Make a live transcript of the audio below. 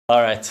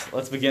All right,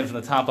 let's begin from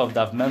the top of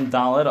Daf Mem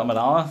Daled Amud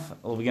Aleph.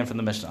 We'll begin from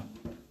the Mishnah.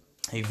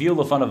 He viewed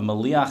the fun of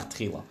Maliach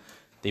Tchila.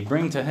 They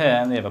bring to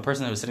him, they have a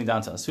person who's sitting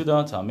down to a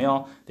Suda, to a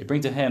meal. They bring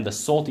to him the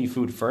salty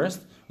food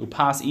first,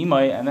 upas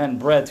imay, and then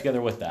bread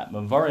together with that.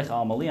 Mavarich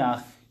al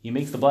Maliach, he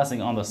makes the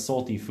blessing on the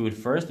salty food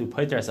first,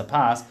 upaiter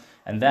sapas,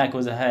 and that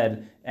goes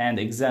ahead and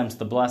exempts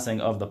the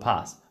blessing of the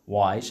pas.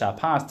 Why?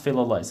 Shapas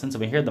tefillah loy. Since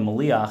over here the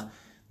Maliach,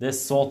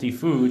 this salty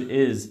food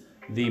is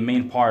the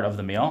main part of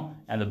the meal,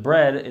 and the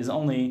bread is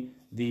only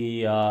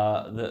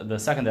the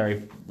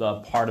secondary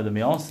part of the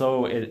meal,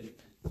 so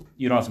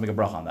you don't have to make a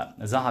bracha on that.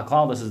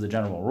 Zahaklal, this is the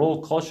general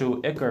rule. Kolshu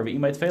ikar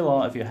v'imay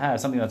tefillah. If you have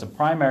something that's a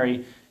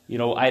primary,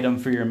 item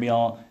for your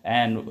meal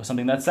and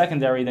something that's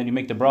secondary, then you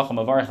make the bracha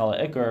mavarich ala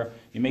ikar.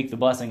 You make the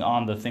blessing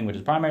on the thing which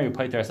is primary,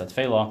 paiter sat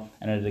tefillah,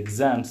 and it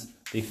exempts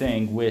the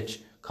thing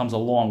which comes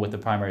along with the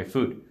primary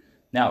food.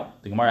 Now,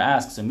 the Gemara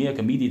asks, is there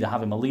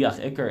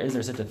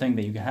such a thing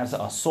that you can have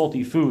a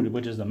salty food,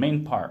 which is the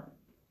main part,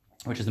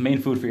 which is the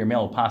main food for your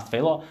meal, pas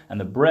tefillah, and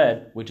the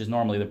bread, which is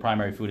normally the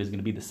primary food, is going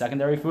to be the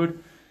secondary food?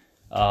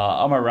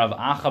 Amar Rav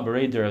Acha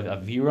Bereder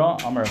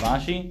Avira, Amar Rav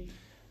Ashi,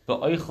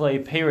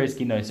 Ba'oichle Peiros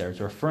Ginoisar. It's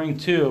referring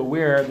to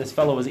where this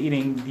fellow was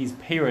eating these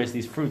peiros,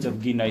 these fruits of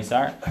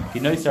Ginoisar.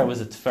 Ginoisar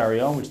was a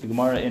teferio, which the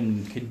Gemara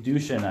in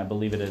Kedushin, I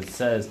believe it is,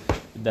 says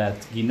that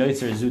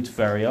Ginoisar zu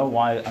teferio.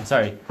 Why? I'm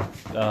sorry.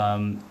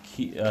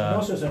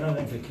 Also, is another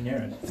name for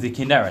Kinneret. The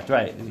Kinneret,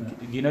 right?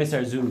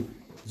 Ginoisar zu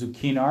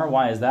kinar.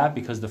 Why is that?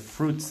 Because the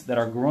fruits that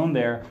are grown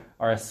there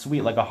are as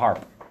sweet like a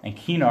harp, and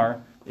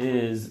kinar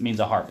means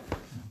a harp.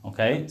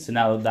 Okay, so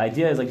now the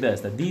idea is like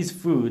this: that these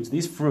fruits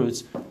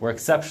were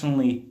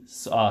exceptionally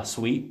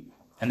sweet,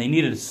 and they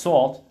needed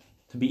salt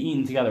to be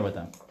eaten together with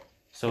them.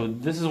 So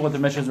this is what the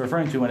Mishnah is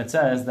referring to when it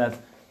says that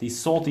these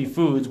salty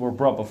foods were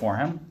brought before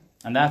him,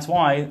 and that's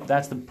why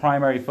that's the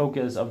primary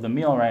focus of the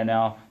meal right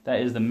now. That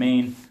is the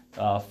main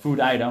food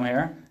item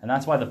here, and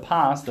that's why the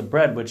pas, the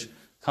bread, which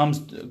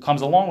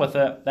comes along with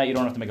it, that you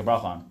don't have to make a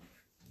bracha on.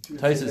 You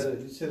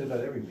said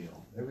about every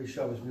meal. Every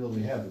Shabbos meal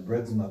we have, the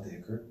bread's not the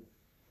ikr.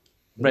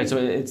 Right, so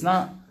it's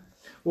not...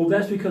 Well,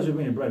 that's because we're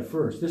bringing bread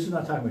first. This is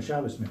not talking about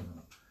Shabbos meal,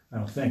 I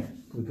don't think.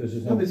 Because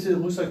there's no, but it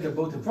looks like they're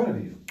both in front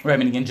of you. Right, I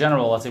mean, in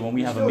general, let's say when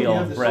we have a meal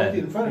of bread...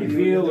 You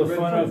feel the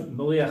fun of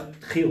Maliach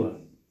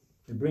Tchila.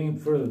 They bring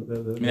further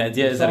the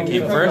idea is that it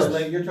came first?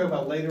 You're talking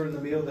about later in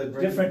the meal that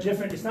bread... Different.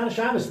 It's not a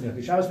Shabbos meal.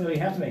 Because Shabbos meal you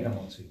have to make on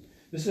Motzi.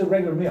 This is a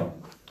regular meal.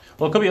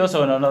 Well, it could be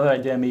also another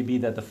idea may be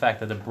that the fact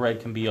that the bread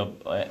can be a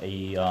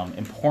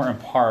important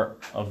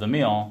part of the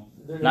meal,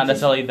 not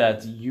necessarily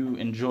that you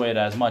enjoy it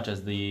as much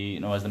as the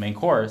main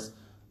course,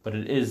 but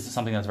it is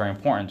something that's very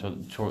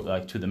important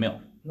to the meal.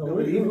 No,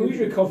 we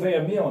usually convey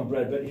a meal on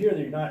bread, but here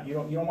you're not. You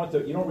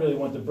don't really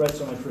want the bread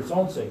so much for its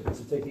own sake. It's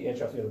to take the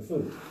edge off the other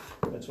food.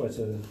 That's why it's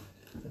a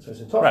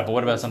talk. Right, but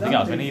what about something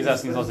else? When he's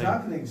asking something, it's something,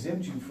 not going to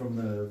exempt you from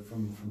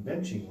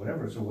benching,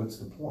 whatever. So what's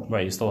the point?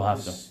 Right, you still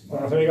have to. You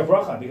don't have to make a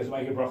bracha because you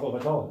make a bracha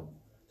of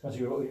if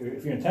your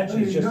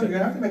intention is just... You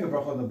have to make a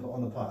bracha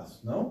on the pas,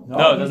 no?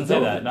 No, it doesn't say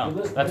that, no.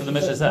 That's what the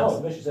Mishnah says. No,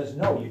 the Mishnah says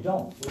no, you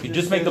don't. You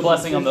just make the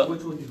blessing on the...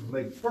 Which one you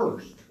make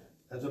first,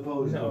 as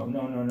opposed to...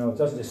 No, it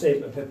doesn't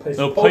say...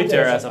 No,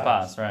 poiter as a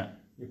pas, right.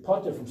 You're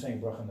potter from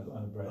saying bracha on the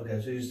bread. Okay,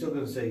 so you're still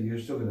going to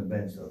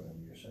bench though,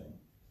 then, you're saying?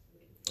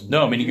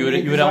 No, I mean, you would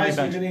only bench...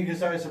 You're going to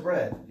eat of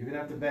bread. You're going to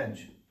have to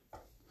bench.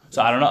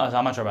 So I don't know,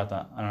 I'm not sure about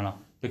that. I don't know.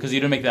 Because you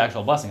didn't make the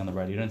actual blessing on the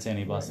bread. You didn't say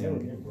any blessing. I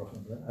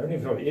don't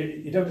even know.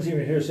 It doesn't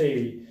even here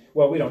say...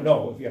 Well, we don't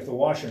know if you have to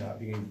wash or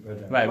not.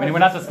 Right. I mean, we're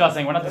not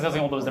discussing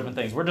all those different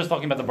things. We're just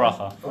talking about the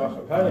bracha.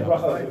 Apparently,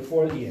 bracha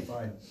before the eating.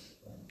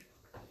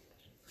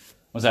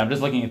 I'm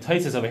just looking at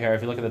Taisus over here.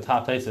 If you look at the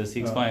top Taisus,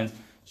 he explains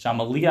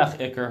Shamaliach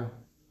ikr,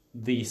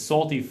 the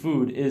salty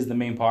food is the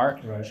main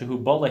part. Shehu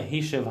bola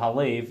hishiv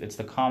halev, it's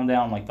to calm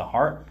down like the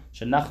heart.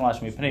 Shenachalash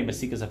mipnei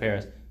basikas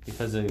aperes,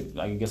 because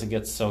I guess it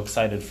gets so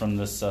excited from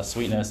this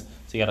sweetness,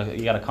 so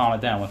you gotta calm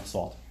it down with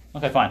salt.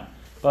 Okay, fine.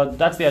 But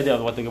that's the idea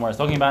of what the Gemara is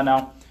talking about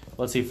now.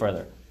 Let's see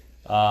further.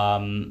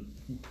 So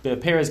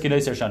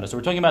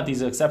we're talking about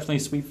these exceptionally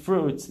sweet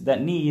fruits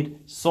that need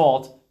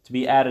salt to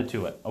be added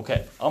to it.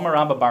 Okay. When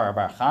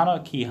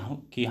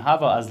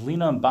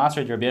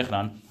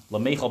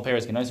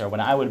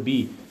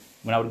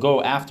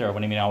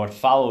I would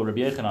follow Rabbi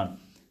Yechanan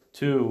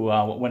to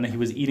when he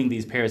was eating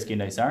these pears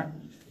ginoisar.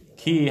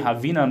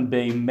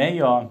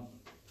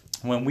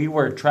 When we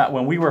were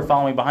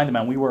following behind him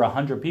and we were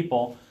 100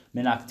 people,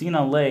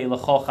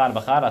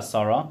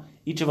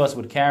 each of us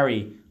would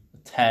carry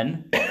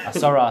 10,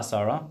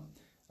 asara,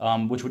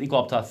 which would equal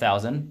up to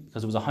 1,000,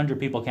 because it was 100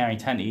 people carrying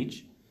 10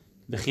 each.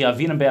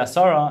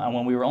 And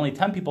when we were only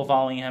 10 people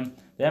following him,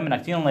 we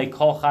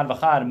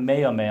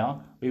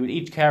would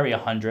each carry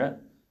 100.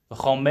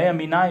 And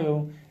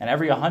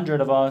every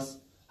 100 of us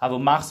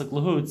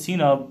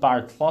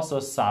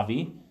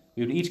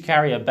we would each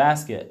carry a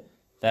basket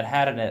that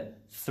had in it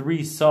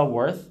 3 sa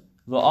worth,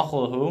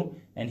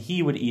 and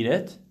he would eat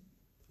it.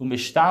 And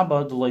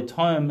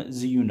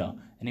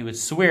he would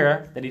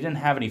swear that he didn't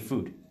have any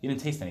food. He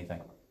didn't taste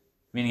anything.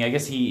 Meaning, I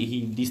guess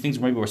these things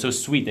maybe were so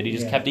sweet that he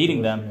just kept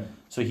eating them. Yeah.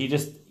 So he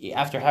just,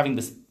 after having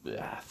this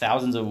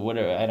thousands of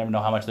whatever, I don't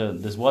know how much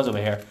this was over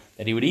here,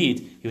 that he would eat,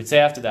 he would say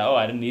after that, oh,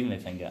 I didn't eat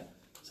anything yet.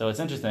 So it's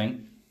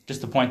interesting,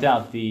 just to point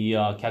out the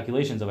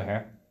calculations over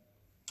here.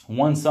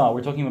 One saw,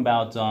 we're talking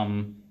about,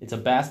 it's a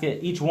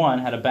basket, each one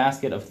had a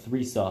basket of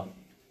 3 saw,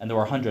 and there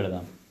were 100 of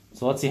them.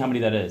 So let's see how many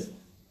that is.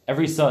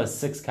 Every saw is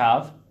 6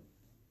 kav.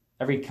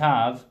 Every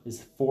kav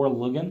is 4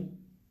 lugin.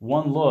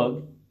 1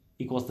 lug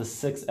equals to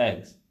 6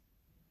 eggs.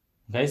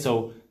 Okay,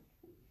 so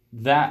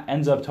that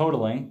ends up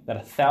totaling that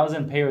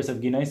 1,000 pairs of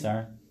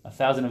ginesar,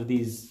 1,000 of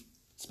these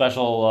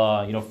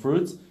special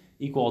fruits,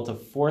 equal to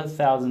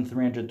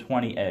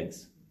 4,320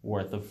 eggs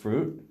worth of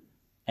fruit.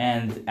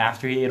 And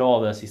after he ate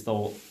all this, he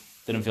still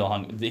didn't feel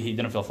hungry. He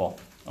didn't feel full.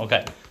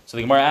 Okay, so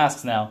the Gemara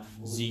asks now.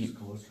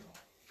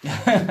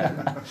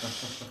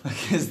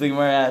 Because the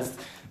Gemara asks,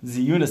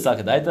 "Ziyuna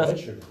sakadaita." Blood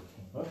sugar.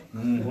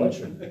 Blood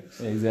sugar.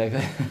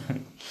 Exactly.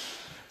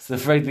 So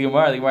the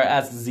Gemara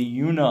asks,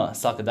 "Ziyuna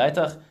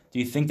sakadaita." Do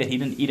you think that he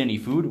didn't eat any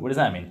food? What does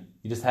that mean?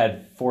 He just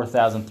had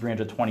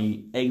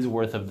 4,320 eggs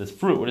worth of this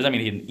fruit. What does that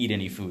mean? He didn't eat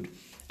any food.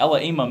 Ela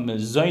ima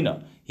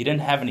mezoina. He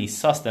didn't have any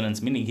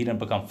sustenance, meaning he didn't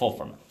become full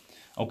from it.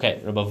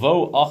 Okay,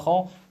 Rabavo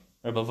achal.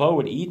 Rabavo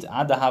would eat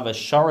adahava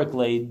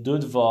sharikle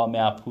dudva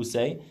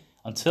me'apuse,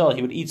 until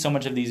he would eat so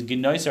much of these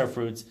genoiser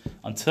fruits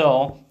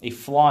until a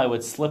fly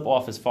would slip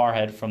off his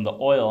forehead from the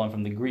oil and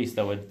from the grease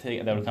that would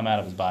come out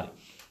of his body.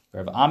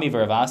 Rav Ami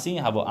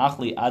v'Ravasi havo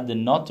achli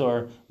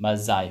adenotor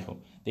mazayhu.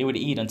 They would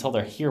eat until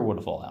their hair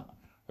would fall out.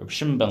 Reb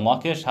Shimon ben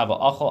Lakish havo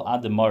achal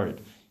ademarid.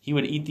 He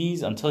would eat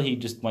these until he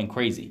just went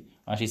crazy.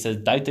 Rashi says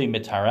daitei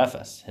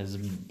mitarefes.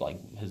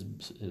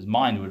 His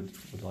mind would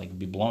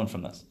be blown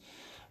from this.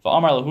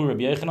 V'amar lahu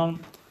Rabbi Yechanan.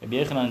 Rabbi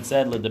Yechanan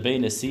said ledebei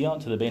nesia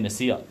to the bei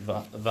nesia.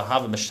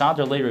 V'hava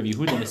meshader le Rabbi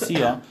Yehuda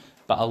nesia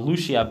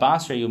ba'alushi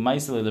abasre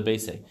yumaisele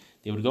lebeise.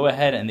 They would go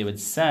ahead and they would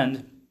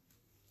send.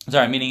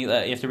 Sorry, meaning you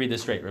have to read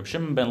this straight. Reb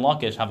Shimon ben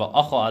Lakish have a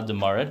achal ad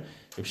demarid.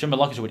 Reb Shimon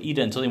ben Lakish would eat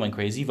it until he went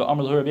crazy.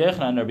 V'amar lahu Rabbi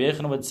Yechanan. Rabbi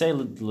Yechanan would say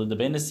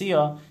ledebei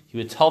nesia. He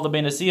would tell the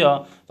bei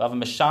nesia v'hava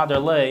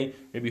meshader le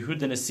Rabbi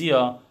Yehuda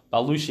nesia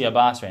ba'alushi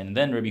abasre. And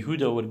then Rabbi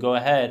Yehuda would go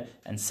ahead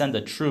and send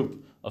a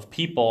troop of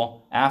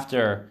people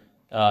after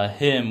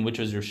him, which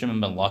was Reb Shimon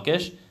ben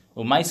Lakish,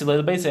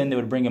 and they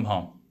would bring him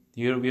home.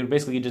 He would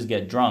basically just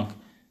get drunk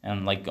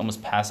and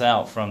almost pass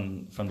out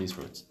from these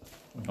fruits.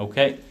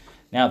 Okay,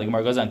 now the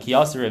Gemara goes on.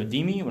 Kiyasa Rav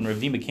Dimi, when Rav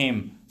Dimi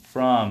came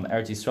from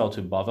Eretz Yisrael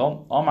to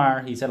Bavel, Omar,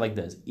 he said like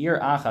this: Ir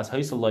achas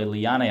haisaloi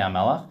liyanei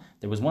amelach.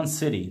 There was one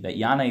city that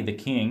Yanei the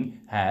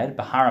king had,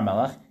 Bahar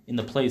Amelach, in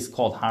the place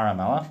called Har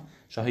Amelach.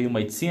 Shahayu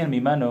maitzian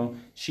mimenu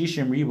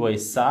shishim riboy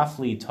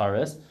safli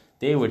taris.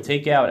 They would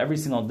take out every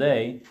single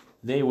day.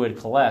 They would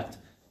collect.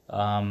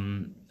 How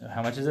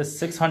much is this?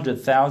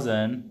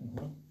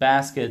 600,000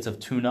 baskets of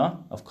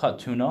tuna, of cut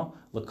tuna,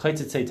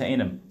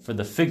 for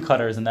the fig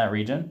cutters in that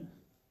region.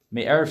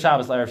 May Erev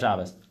Shabbos, Erev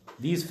Shabbos.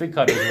 These fig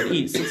cutters would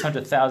eat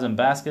 600,000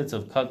 baskets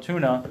of cut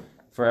tuna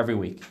for every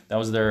week. That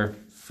was their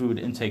food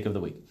intake of the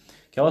week.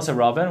 Kelasa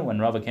Ravin, when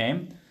Rava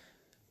came,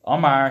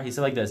 Omar, he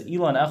said like this: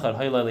 Ilan echad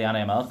haylei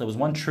liyanei amelach. There was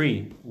one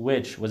tree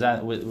which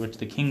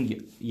the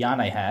king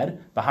Yanai had,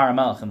 Bahar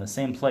Amelach, in the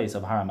same place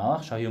of Har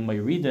Amelach. Shahu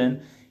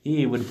Mayridin.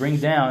 He would bring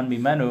down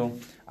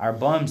mimenu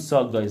arbam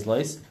sa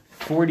goizleis,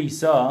 40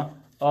 sa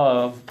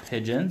of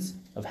pigeons,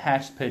 of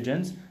hatched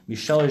pigeons,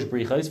 mishalish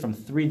brichos, from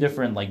 3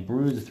 different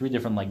broods, 3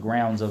 different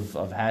grounds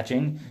of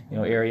hatching,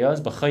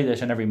 areas,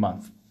 b'chaydesh, and every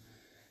month.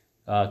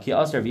 Ki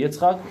as Rav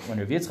Yitzchak, when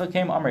Rav Yitzchak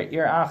came, Amar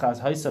ir achas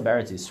haisa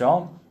b'Eretz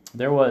Yisrael.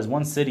 There was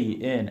one city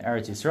in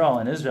Eretz Yisrael,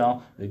 in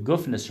Israel, the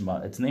Gufnis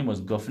Shema. Its name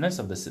was Gufnis,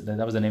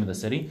 that was the name of the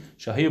city.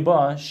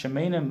 Shahiba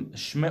shmeinim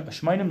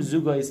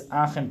zugais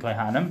achen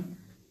kohanim.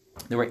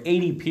 There were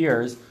 80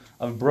 peers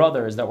of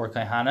brothers that were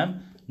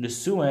Kahanim,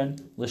 Nesuin,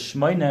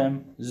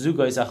 Lishmainim,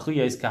 Zugais,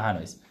 Achuyais,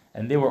 Kahanis.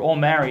 And they were all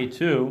married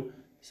to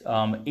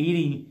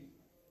 80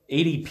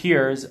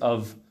 peers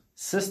of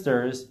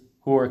sisters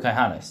who were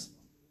Kahanis.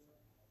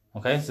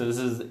 Okay, so this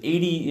is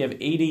 80, you have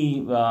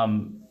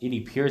 80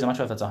 peers. I'm not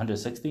sure if that's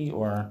 160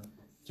 or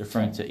it's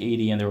referring to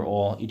 80 and they were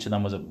all, each of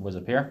them was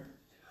a peer.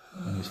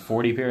 And it was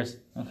 40 peers.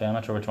 Okay, I'm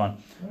not sure which one.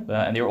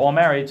 And they were all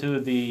married to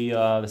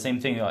the same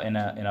thing in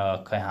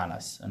a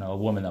kaihanas, in a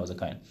woman that was a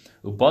kain.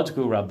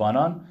 Ubadku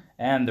Rabbanan,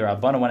 and the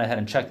Rabbanan went ahead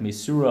and checked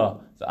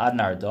Misura ad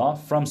Narda,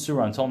 from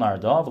Surah until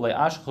Narda. V'lei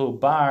ashchu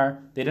bar.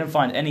 They didn't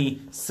find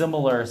any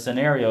similar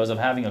scenarios of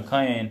having a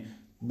kain,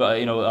 but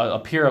a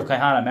peer of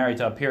kaihana married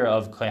to a peer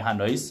of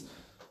kaihanois,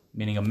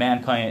 meaning a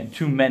man kain,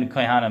 2 men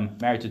kaihanim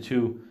married to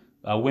 2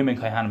 women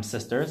kaihanim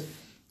sisters.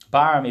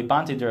 Bar me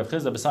banti de Rav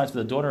Chizda, besides for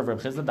the daughter of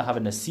Rav Chizda, to have a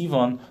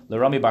nesivon le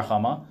Rami Bar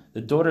Chama. The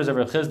daughters of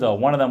Rav Chizda,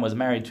 one of them was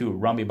married to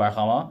Rami Bar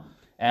Chama,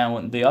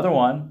 and the other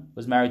one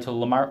was married to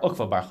Lamar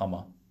Ukva Bar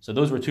Chama. So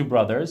those were 2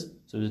 brothers.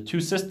 So the 2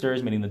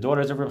 sisters, meaning the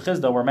daughters of Rav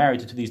Chizda, were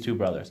married to these 2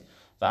 brothers.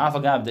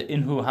 Va'afagav the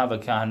inhu have a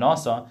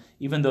kahanasa,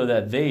 even though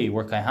that they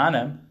were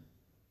kaihanim,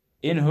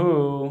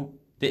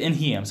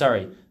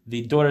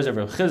 the daughters of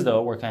Rav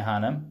Chizda were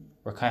kaihanim,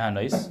 were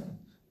kaihanois.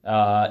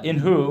 in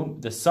who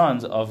the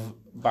sons of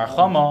Bar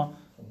Chama,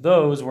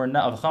 those were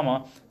not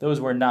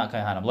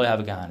Kahanim. Lo have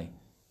a Kahani.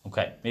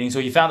 Okay, meaning so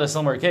he found a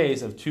similar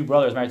case of two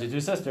brothers married to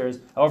two sisters.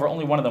 However,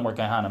 only one of them were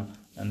Kahanim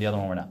and the other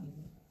one were not.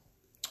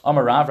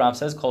 Amar Rav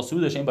says, Kol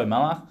Suda Shem by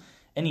Malach,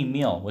 any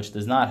meal which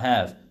does not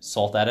have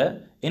salt at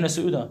it, in a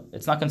Suda,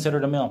 it's not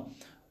considered a meal.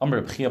 Amar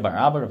Reb Chia bar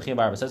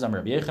Abba says,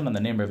 Amar Reb Yechanan, the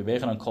name of Reb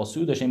Yechanan, Kol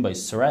Suda Shem by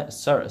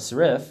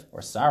Sarif,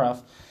 or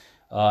Saraf,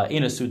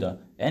 in a Suda.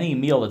 Any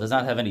meal that does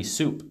not have any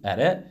soup at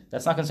it,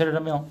 that's not considered a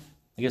meal.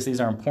 I guess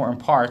these are important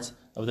parts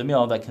of the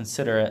meal that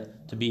consider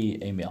it to be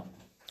a meal.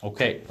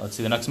 Okay, let's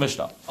see the next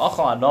Mishnah.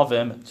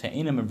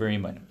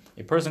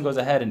 A person goes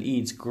ahead and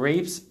eats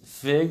grapes,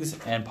 figs,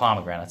 and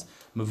pomegranates.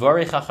 He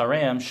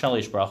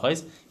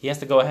has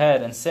to go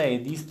ahead and say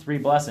these three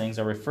blessings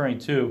are referring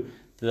to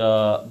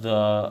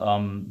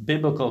the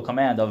biblical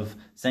command of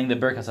saying the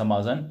Berachos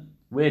Hamazon,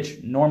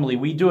 which normally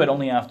we do it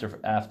only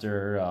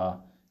after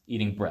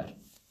eating bread.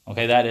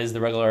 Okay, that is the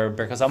regular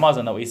Berachos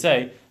Hamazon that we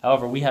say.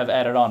 However, we have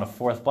added on a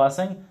fourth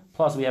blessing,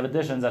 plus we have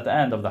additions at the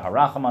end of the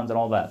Harachamans and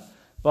all that.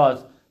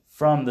 But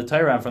from the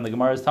Torah and from the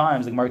Gemara's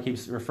times, the Gemara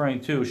keeps referring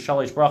to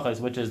Shalish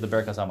Brachos, which is the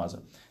Berachos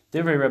Hamazon.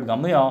 Divrei Reb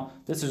Gamliel,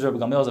 this is Reb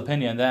Gamliel's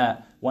opinion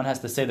that one has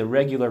to say the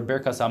regular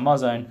Berachos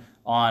Hamazon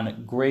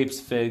on grapes,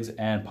 figs,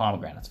 and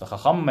pomegranates.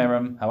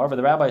 However,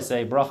 the rabbis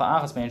say Bracha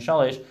Achas Mein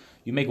Shalish,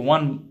 you make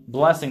one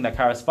blessing that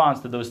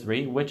corresponds to those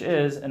three, which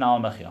is an Al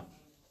Mechia.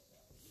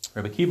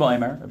 Rabbi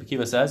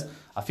Kiva says,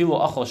 Afilu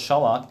Achol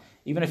Shalak,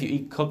 even if you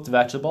eat cooked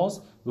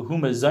vegetables,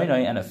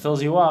 and it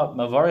fills you up,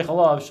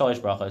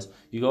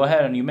 you go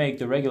ahead and you make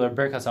the regular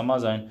Berachos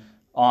Hamazon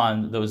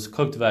on those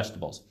cooked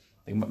vegetables.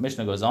 The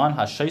Mishnah goes on,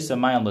 if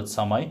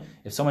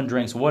someone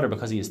drinks water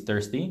because he is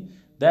thirsty,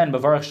 then he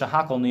makes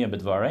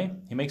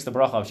the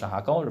bracha of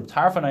shahakol. Reb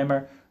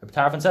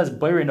Tarfon says,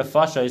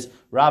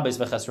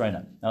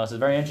 now this is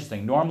very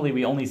interesting. Normally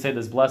we only say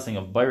this blessing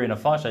of Bayri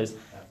Nefashos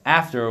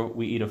after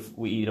we eat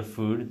a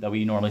food that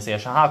we normally say a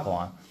shahakol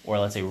on, or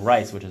let's say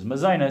rice, which is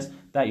mazainis,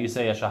 that you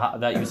say a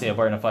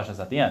Bayri Nefashos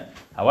at the end.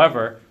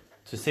 However,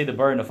 to say the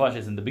Bayri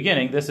Nefashos in the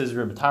beginning, this is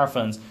Reb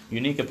Tarfon's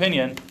unique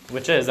opinion,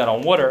 which is that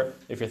on water,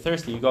 if you're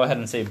thirsty, you go ahead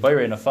and say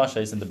Bayri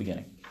Nefashos in the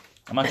beginning.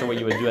 I'm not sure what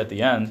you would do at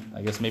the end.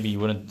 I guess maybe you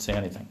wouldn't say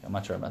anything. I'm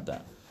not sure about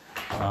that.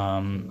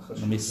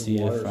 Let me see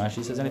if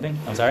Rashi says anything.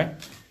 I'm sorry?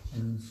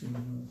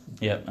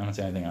 Yeah, I don't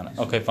see anything on it.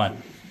 Okay, fine.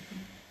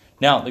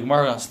 Now, the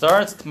Gemara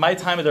starts, my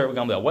time of the Reb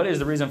Gamliel. What is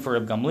the reason for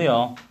Reb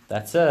Gamliel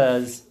that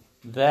says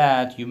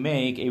that you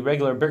make a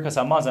regular Berachos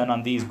Hamazon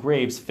on these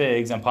grapes,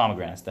 figs, and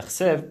pomegranates? The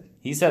Chsiv,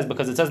 he says,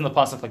 because it says in the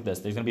pasuk like this.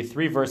 There's going to be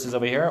three verses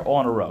over here, all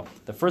in a row.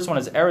 The first one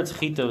is Eretz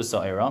Chita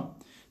V'Sa'ira.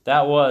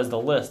 That was the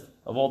list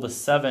of all the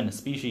 7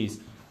 species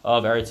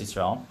of Eretz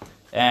Yisrael.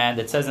 And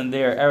it says in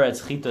there,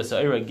 Eretz Chita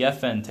Sa'ira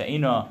Gefen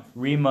Ta'ina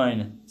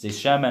Rimain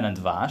Zeishemen and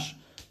Dvash.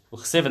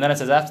 And then it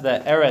says after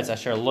that, Eretz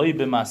Asher Loi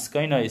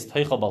B'Maskaina is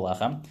Teichel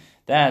Balechem.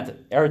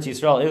 That Eretz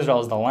Yisrael,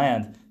 Israel, is the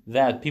land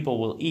that people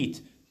will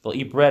eat. They'll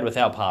eat bread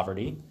without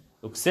poverty.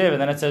 And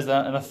then it says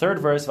in the third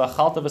verse,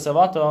 V'achalta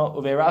v'savato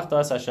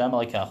uveirachtas Hashem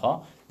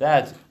alikecha,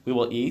 that we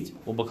will eat,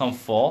 we'll become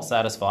full,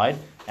 satisfied,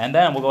 and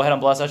then we'll go ahead and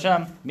bless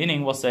Hashem,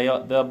 meaning we'll say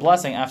the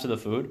blessing after the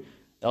food,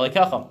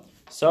 alikecha.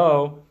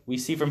 So we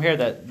see from here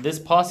that this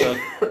pasuk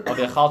of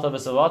V'achalta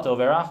v'savato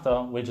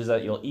uveirachta, which is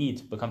that you'll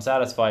eat, become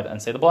satisfied, and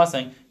say the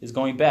blessing, is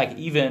going back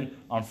even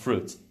on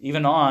fruits,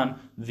 even on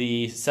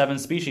the 7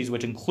 species,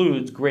 which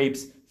includes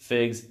grapes,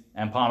 figs,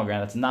 and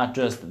pomegranates, not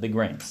just the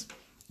grains.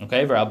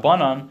 Okay,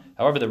 V'Rabbanan,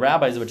 however, the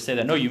rabbis which say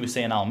that no, you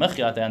say an al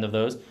mechia at the end of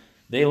those,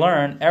 they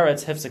learn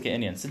Eretz Hifsika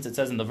Inyan. Since it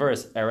says in the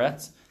verse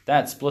Eretz,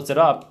 that splits it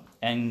up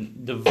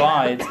and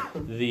divides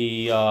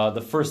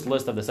the first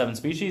list of the 7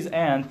 species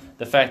and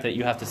the fact that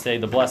you have to say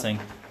the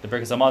blessing, the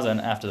Berachos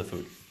Hamazon, after the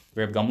food.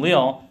 Reb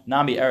Gamliel,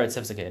 Nami Eretz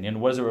Hifsika Inyan.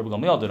 What is Reb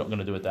Gamliel going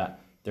to do with that?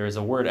 There is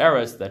a word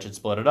Eretz that should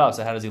split it up.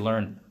 So how does he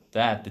learn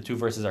that the 2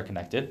 verses are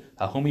connected?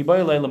 He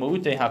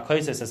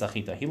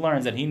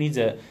learns that he needs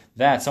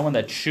that someone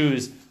that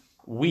chews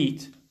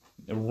wheat,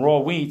 raw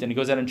wheat, and he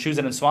goes out and chews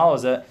it and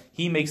swallows it,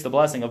 he makes the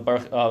blessing of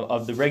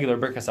the regular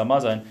Berachos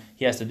Hamazon.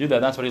 He has to do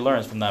that. That's what he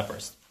learns from that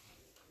verse.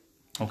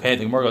 Okay,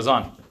 the Gemara goes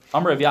on.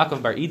 Amr Rav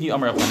Yaakov bar Idi,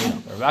 Amr Rav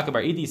Chanina. Rav Yaakov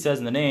bar Idi says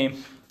in the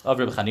name of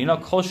Rav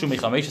Chanina, Kol shu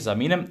mechameshes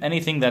aminim,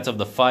 anything that's of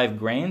the 5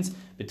 grains,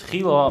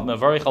 b'tchila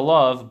mevarich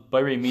alav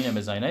bayri minim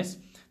ezaynes.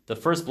 The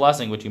first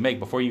blessing which you make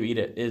before you eat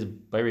it is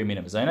bayri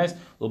minim ezaynes.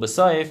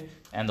 L'b'sayif,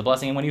 and the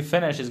blessing when you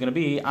finish is going to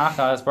be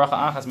achas bracha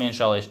achas mein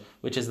shalish,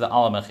 which is the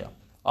ala mechia.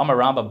 Amar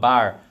Rabba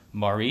bar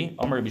Mari,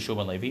 Amar Rabbi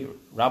Shimon Levi.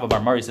 Rabba bar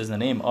Mari says in the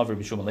name of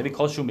Rabbi Shimon Levi,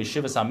 Kol shu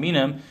meshivas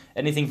aminim,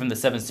 anything from the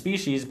 7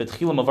 species,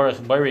 b'tchila mevarich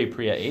bayri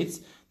priya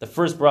eitz. The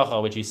first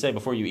bracha which you say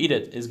before you eat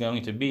it is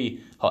going to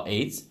be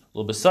ha'etz,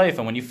 l'b'sayif,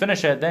 and when you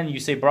finish it, then you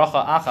say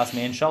bracha achas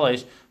mein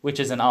shalish, which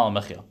is an ala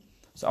mechia.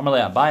 So Amar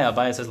le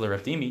Abaya says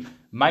l'Raftimi,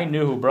 my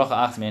nuhu bracha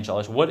achas mein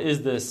shalish. What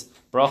is this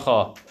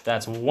bracha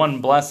that's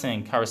one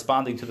blessing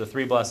corresponding to the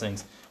 3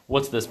 blessings?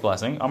 What's this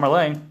blessing? Amar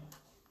le,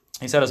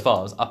 he said as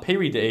follows: a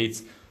peri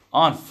de'etz,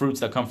 on fruits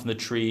that come from the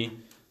tree,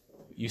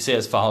 you say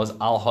as follows: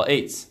 al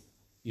ha'etz.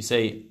 you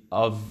say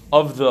of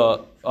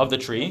the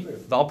tree,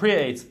 val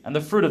priya eitz, and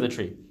the fruit of the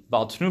tree,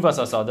 val tnuvas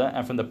asada,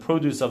 and from the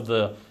produce of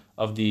the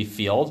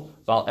field,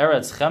 val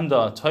eretz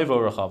chemda toivo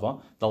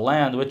rechava, the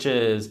land which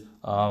is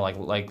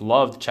like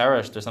loved,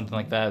 cherished, or something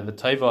like that, the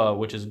toiva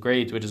which is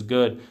great, which is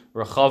good,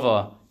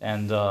 rechava,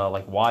 and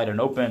like wide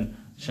and open,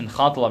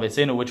 shenchat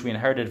lavetzenu, which we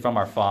inherited from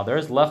our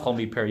fathers, lechol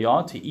mi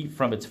peryah, to eat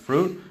from its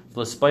fruit,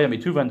 v'lespaya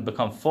mituva, and to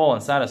become full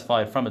and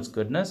satisfied from its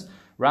goodness.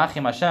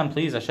 Rachim Hashem,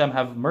 please Hashem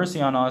have mercy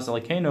on us,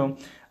 Elokeinu,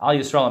 Al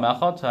Yisrael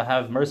Amecha, to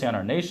have mercy on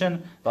our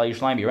nation, Val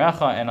Yerushalayim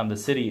Yirecha, and on the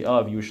city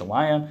of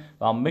Yerushalayim,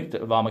 Val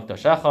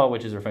Mikdashecha,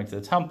 which is referring to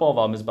the temple,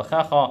 Val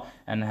Mizbachecha,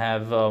 and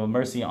have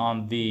mercy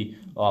on the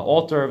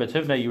altar,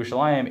 V'tivnei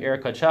Yerushalayim Ir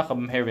Kadshecha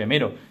B'mher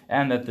V'yameinu,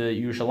 and that the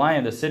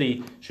Yerushalayim, the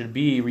city, should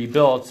be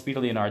rebuilt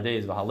speedily in our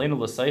days, V'haleinu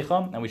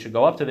L'seicha, and we should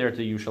go up to there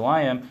to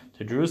Yerushalayim,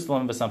 to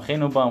Jerusalem,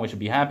 V'samchenu Ba, and we should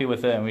be happy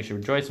with it, and we should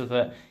rejoice with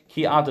it,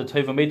 Ki Ata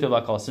Toiva Meitiv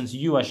Lakal, since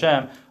you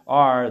Hashem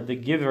are the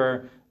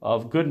giver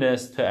of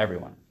goodness to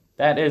everyone.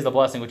 That is the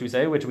blessing which we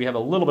say, which we have a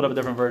little bit of a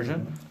different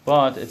version,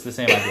 but it's the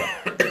same idea.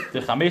 The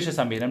chameshes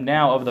hamidim,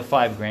 now of the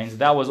 5 grains,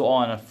 that was all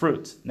on a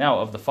fruit. Now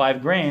of the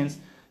 5 grains,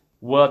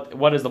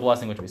 what is the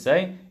blessing which we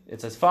say?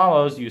 It's as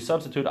follows: you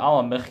substitute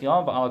ala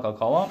michya v'ala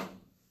kalkala,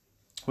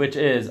 which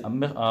is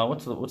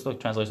what's the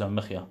translation of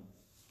michya?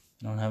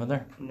 You don't have it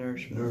there.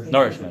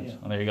 Nourishment. Yeah.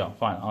 Oh, there you go.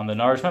 Fine. On the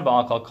nourishment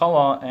v'ala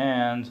kalkala,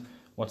 and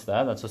what's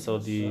that? That's also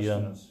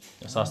the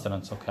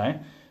sustenance. Okay.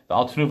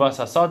 Al Tnuvas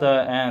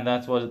Hasada, and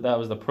that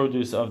was the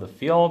produce of the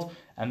field.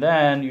 And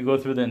then you go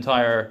through the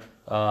entire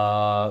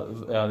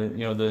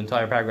the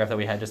entire paragraph that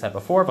we had just had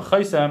before,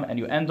 v'chaisem, and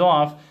you end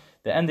off.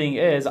 The ending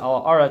is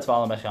Al Aretz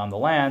v'Al Mecha, on the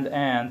land,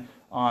 and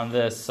on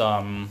this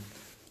what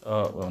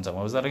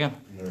was that again?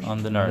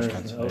 On the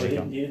nourishment.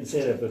 You didn't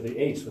say that, but the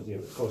eights with the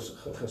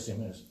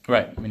chosim is.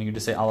 Right. I mean, you could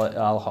just say Al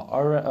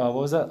Ha'aretz. What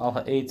was that? Al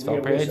Ha'etz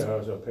v'Al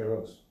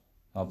Peretz.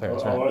 Oh,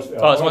 Paris, right.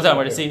 So one second,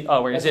 we're going to see.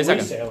 Oh, we're going to see a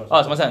second. So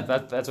one second.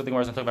 That's what the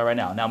Gemara is going to talk about right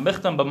now. Now,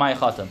 michtam b'may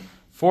chatam,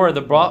 for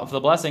the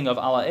blessing of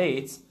ala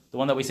eitz, the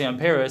one that we say on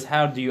Paris.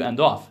 How do you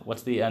end off?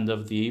 What's the end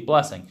of the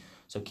blessing?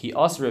 So ki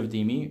asr Rav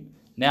Dimi.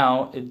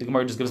 Now the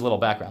Gemara just gives a little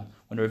background.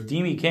 When Rav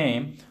Dimi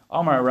came,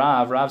 Amar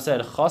Rav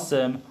said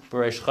chasim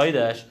b'Rosh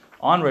Chodesh,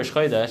 on Rosh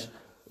Chodesh,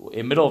 in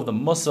the middle of the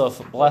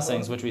Musaf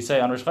blessings, which we say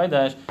on Rosh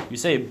Chodesh, you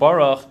say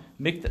Baruch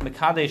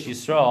Mikadesh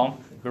Yisrael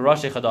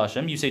B'Rosh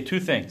Chadashim. You say 2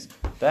 things.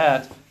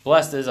 That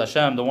blessed is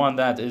Hashem, the one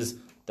that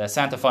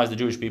sanctifies the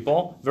Jewish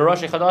people,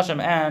 V'Rosh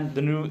Chadashim, and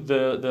the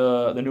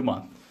new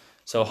month.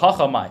 So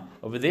Hachamai,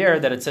 over there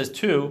that it says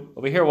 2,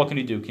 over here what can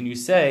you do? Can you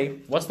say,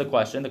 what's the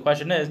question? The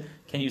question is,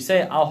 can you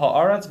say Al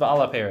Ha'aretz v'Al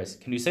Ha'Peres?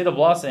 Can you say the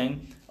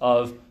blessing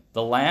of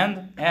the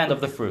land and of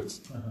the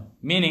fruits?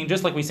 Meaning,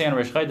 just like we say in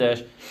Rosh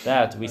Chodesh,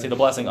 that we say the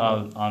blessing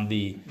on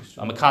the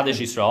Mekadesh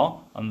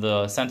Yisrael, on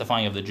the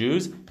sanctifying of the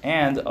Jews,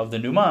 and of the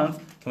new month,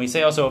 can we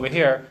say also over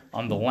here,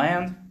 on the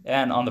land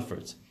and on the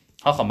fruits?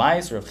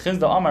 Hachamais, Rav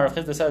Chizda Amar, Rav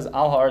Chizda says,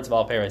 Al Ha'aretz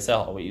v'Al Peres.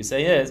 What you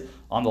say is,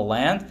 on the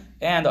land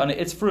and on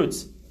its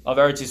fruits of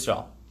Eretz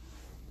Yisrael.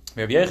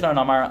 Rabbi Yechanan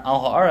Amar, Al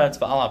Ha'aretz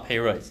v'Al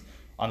Ha'Peres.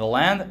 On the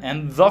land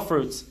and the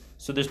fruits.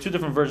 So there's 2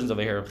 different versions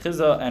over here, Rav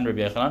Chizda and Rabbi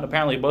Yechanan.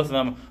 Apparently both of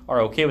them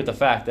are okay with the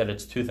fact that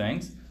it's 2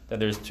 things, that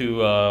there's 2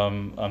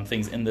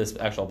 things in this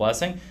actual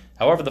blessing.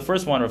 However, the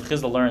first one, Rav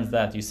Chizda learns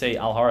that you say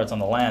Al Ha'aretz on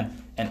the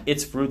land and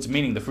its fruits,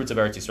 meaning the fruits of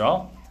Eretz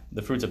Yisrael,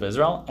 the fruits of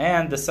Israel.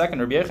 And the second,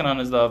 Rabbi Yechanan,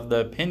 is of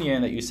the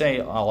opinion that you say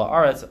Al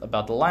Ha'aretz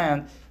about the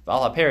land,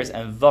 Al Ha'Peres,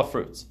 and the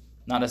fruits.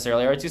 Not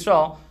necessarily Eretz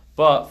Yisrael,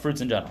 but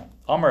fruits in general.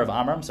 Amar of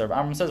Amram, so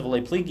Amram says,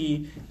 V'lei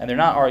pligi, and they're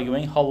not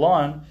arguing,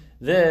 Halon,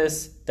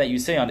 this that you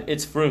say on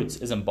its fruits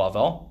is in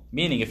Bavel,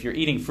 meaning if you're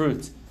eating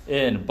fruits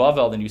in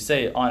Bavel, then you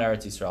say on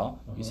Eretz Yisrael,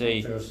 you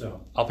say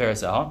Al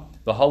Pereseha,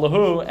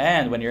 V'halahu,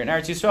 and when you're in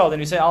Eretz Yisrael, then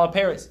you say Al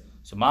Peres.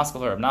 So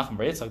Maskalar of Nachum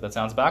Bar Yitzchak, that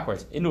sounds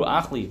backwards. Inu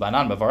achli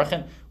v'anan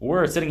mevarchen.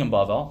 We're sitting in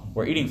Bavel,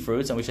 we're eating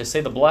fruits, and we should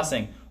say the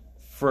blessing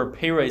for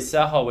Perez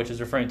Seha, which is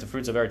referring to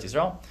fruits of Eretz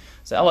Yisrael.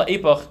 So Ella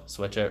Epach,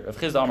 switch it. Rav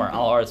Chizda Amar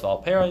Al Aretz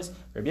v'Al Perez.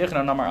 Rabbi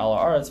Yechanan Amar Al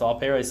Aretz v'Al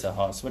Perez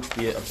Seha. Switch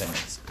the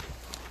opinions.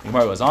 The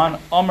Gemara goes on.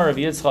 Amar Rav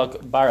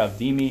Yitzchak bar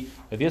Avdimi.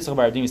 Rav Yitzchak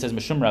bar Avdimi says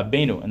Mishum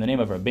Rabbeinu, in the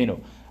name of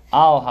Rabbeinu.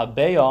 Al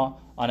Habeya,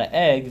 on an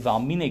egg, v'Al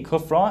Mine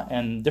Kufra,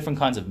 and different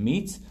kinds of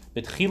meats.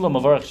 B'tchila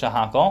mavarich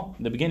shahakal.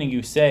 In the beginning,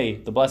 you say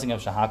the blessing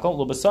of shahakal.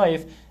 Lo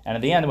b'sayif, and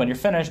at the end, when you're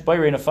finished,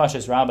 bayri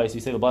nefashis rabbis,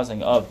 you say the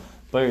blessing of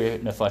bayri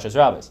nefashis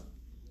rabbis.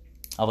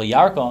 Aval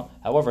yarka,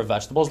 however,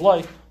 vegetables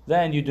like,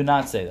 then you do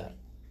not say that.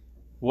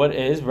 What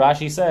is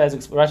Rashi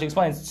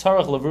explains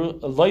tzarich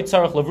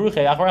levruche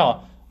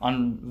achreha.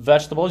 On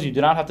vegetables, you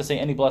do not have to say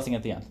any blessing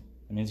at the end.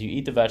 It means you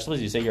eat the vegetables,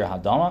 you say your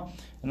hadama,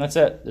 and that's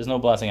it. There's no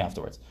blessing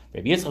afterwards.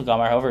 Rabbi Yitzchak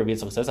Gamar, however, Rabbi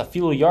Yitzchak says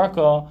afilu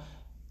yarka.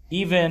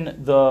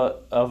 Even the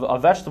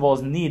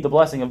vegetables need the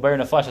blessing of bayir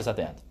nefashis at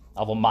the end.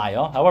 Aval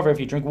maya. However, if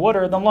you drink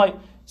water, then light.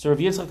 So Rav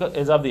Yitzchak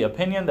is of the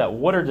opinion that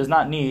water does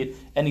not need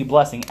any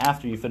blessing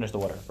after you finish the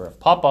water. For if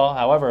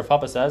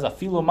Papa says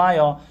afilu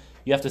maya,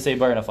 you have to say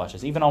bayir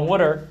nefashis. Even on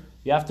water,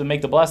 you have to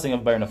make the blessing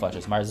of bayir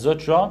nefashis. Mar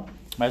Zutra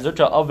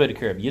Aved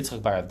Kirb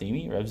Yitzchak bar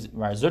Avdimi.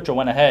 Mar Zutra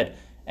went ahead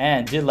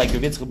and did like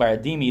Rav Yitzchak bar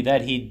Adimi,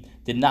 that he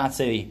did not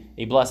say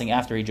a blessing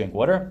after he drank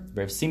water.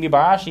 Rav Simi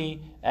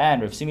Barashi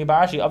and Rav Simi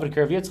Barashi Avad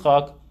Rav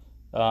Yitzchak.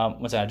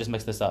 One second, I just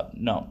mixed this up.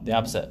 No, the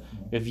opposite.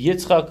 Rav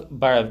Yitzchak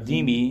bar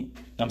Avdimi.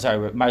 I'm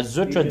sorry. Mar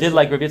Zutra did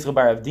like Rav Yitzchak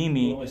bar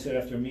Avdimi. You only said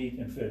after meat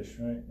and fish,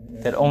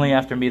 right? That only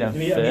after meat and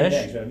fish.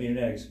 Meat and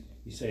eggs.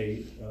 You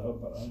say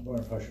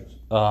Berachos.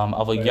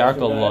 Avol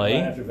Yarka loy.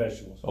 After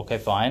vegetables. Okay,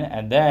 fine.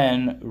 And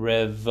then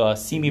Rav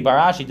Simi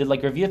Barashi did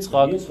like Rav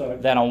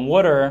Yitzchak, that on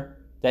water,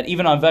 that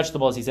even on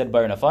vegetables he said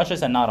bar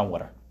nefashis and not on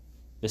water.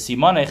 The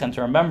simanech, and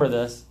to remember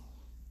this,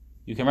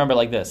 you can remember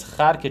like this: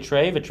 Chad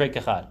ketrei v'trei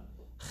kechad.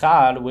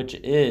 Chad, which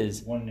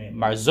is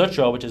Mar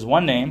Zutra, which is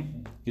one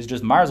name, he's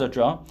just Mar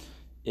Zutra,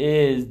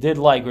 did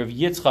like Rav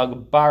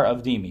Yitzchak bar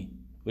Avdimi,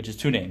 which is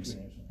two names.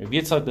 Rav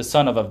Yitzchak, the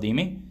son of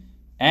Avdimi,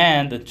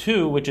 and the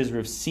two, which is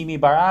Rav Simi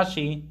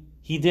Barashi,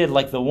 he did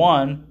like the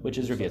one, which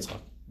is Rav Yitzchak.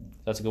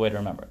 That's a good way to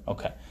remember it.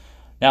 Okay.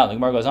 Now the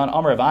Gemara goes on.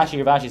 Amar Rav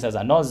Ashi says,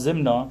 "Ano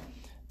zimna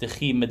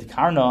dechi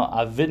midkarna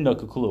avidna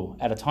kukulu."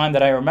 At a time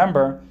that I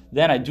remember,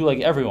 then I do like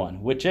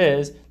everyone, which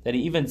is that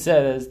he even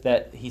says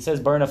that he says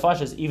bar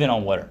nefashis even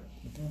on water.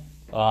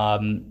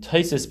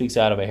 Taisus speaks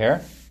out over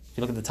here. If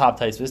you look at the top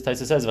Taisus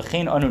says,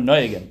 "V'chein anu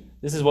noyegin."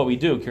 This is what we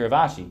do,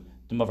 Kiravashi.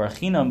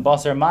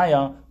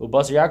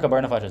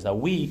 That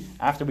we,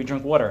 after we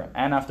drink water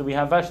and after we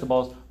have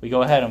vegetables, we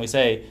go ahead and we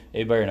say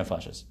a bar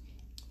nefashis.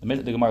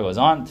 The Gemara goes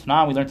on.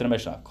 Tana, we learned in the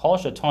Mishnah, Kol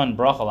sheton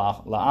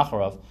bracha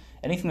la'acharav.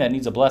 Anything that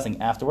needs a blessing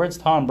afterwards,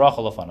 ton bracha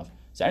lafanav.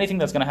 So anything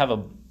that's going to have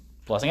a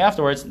blessing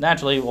afterwards,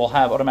 naturally will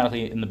have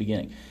automatically in the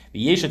beginning.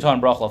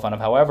 V'yesheton bracha lafanav.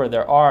 However,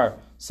 there are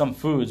some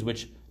foods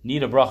which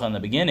need a bracha in the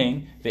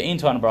beginning,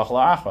 ve'inton bracha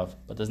la'acharav,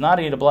 but does not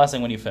need a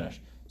blessing when you finish.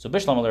 So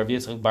Bishlam Rav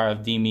Yitzchak bar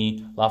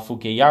Avdimi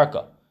lafuke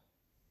yarka.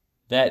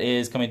 That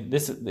is coming.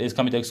 This is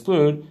coming to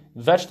exclude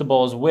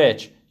vegetables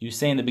which you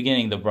say in the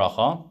beginning the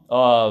bracha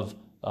of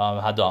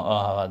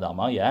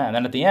hadama, yeah, and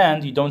then at the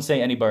end you don't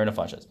say any bar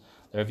nefashas.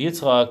 Rav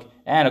Yitzchak,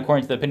 and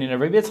according to the opinion of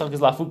Rav Yitzchak, is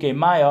lafuke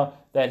maya,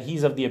 that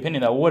he's of the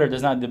opinion that water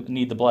does not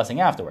need the blessing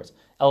afterwards.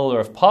 El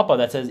Rav Papa,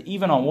 that says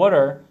even on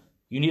water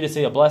you need to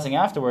say a blessing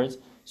afterwards.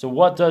 So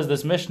what does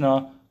this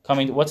Mishnah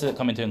what's it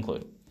coming to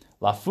include?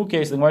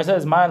 Lafuke, so the Gemara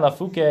says, my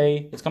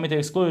lafuke, it's coming to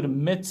exclude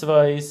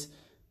mitzvahs,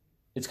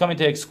 it's coming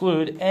to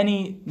exclude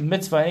any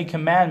mitzvah, any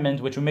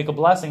commandment which we make a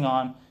blessing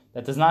on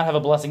that does not have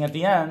a blessing at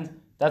the end.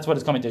 That's what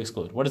it's coming to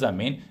exclude. What does that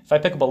mean? If I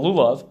pick up a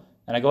lulav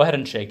and I go ahead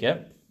and shake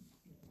it,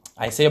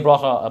 I say a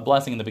bracha, a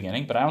blessing in the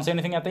beginning, but I don't say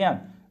anything at the end.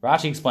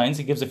 Rashi explains,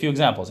 he gives a few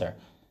examples here.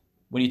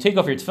 When you take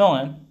off your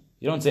tefillin,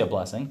 you don't say a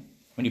blessing.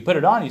 When you put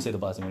it on, you say the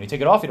blessing. When you take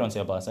it off, you don't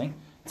say a blessing.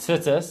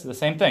 Tzitzis, the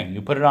same thing.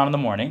 You put it on in the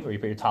morning, or you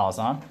put your talis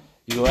on,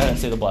 you go ahead and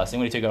say the blessing.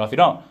 When you take it off, you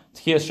don't.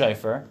 Tkiyas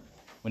shofar,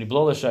 when you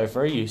blow the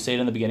shofar, you say it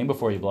in the beginning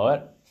before you blow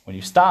it. When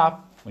you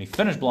stop, when you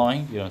finish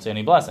blowing, you don't say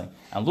any blessing.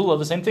 And lulav,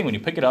 the same thing. When you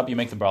pick it up, you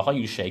make the bracha,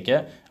 you shake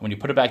it. And when you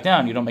put it back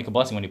down, you don't make a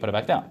blessing when you put it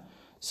back down.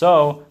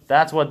 So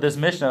that's what this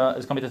Mishnah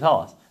is coming to tell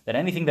us. That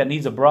anything that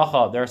needs a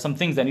bracha, there are some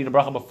things that need a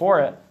bracha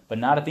before it, but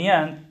not at the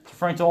end. It's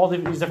referring to all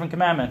these different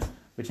commandments,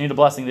 which need a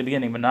blessing in the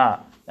beginning, but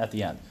not at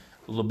the end.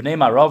 Lubnei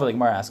Marava, the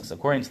Gemara asks,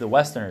 according to the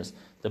Westerners,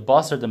 the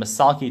basar the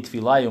mesalki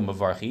tfilayu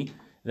mavarchi,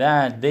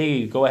 that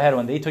they go ahead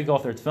when they take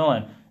off their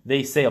tefillin,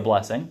 they say a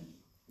blessing.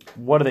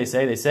 What do they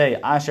say? They say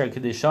Asher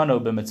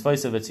kedishanu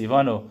b'mitzvaysav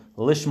etzivanu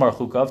lishmar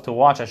chukav, to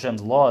watch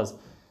Hashem's laws.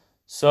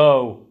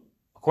 So,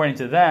 according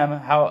to them,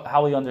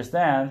 how we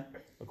understand?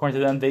 According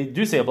to them, they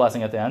do say a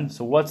blessing at the end.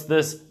 So, what's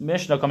this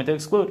Mishnah coming to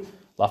exclude?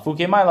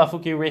 Lafuke mai,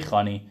 lafuke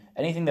reichani.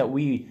 Anything that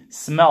we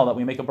smell, that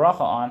we make a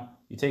bracha on,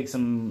 you take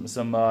some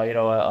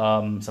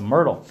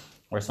myrtle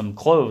or some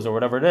cloves or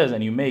whatever it is,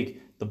 and you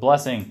make the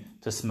blessing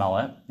to smell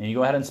it, and you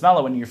go ahead and smell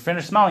it. When you're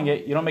finished smelling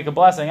it, you don't make a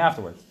blessing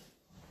afterwards.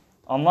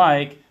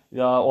 Unlike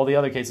all the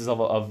other cases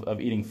of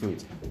eating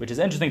foods, which is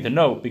interesting to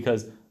note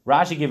because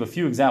Rashi gave a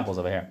few examples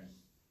over here.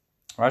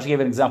 Rashi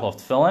gave an example of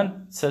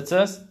tefillin,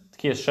 tzitzis,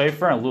 tkiyas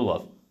shofar, and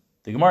lulav.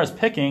 The Gemara is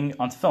picking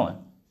on tefillin,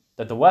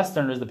 that the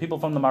Westerners, the people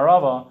from the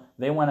Marava,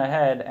 they went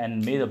ahead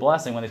and made a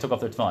blessing when they took off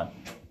their tefillin.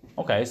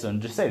 Okay, so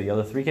just say the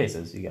other three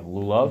cases. You have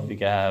lulav, you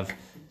have...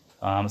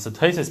 so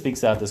Taisa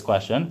speaks out this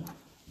question.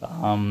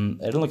 I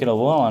didn't look at it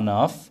well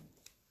enough.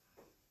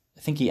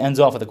 I think he ends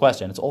off with a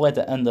question. It's all the way at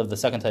the end of the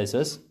second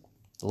Taisus.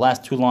 The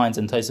last two lines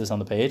in Taisus on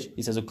the page.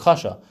 He says,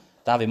 Ukasha,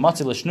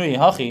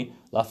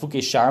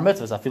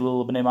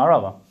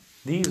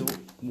 these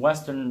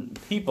Western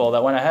people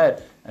that went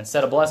ahead and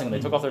said a blessing when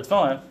they took off their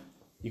tefillin,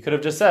 you could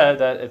have just said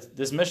that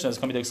this Mishnah is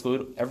coming to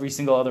exclude every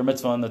single other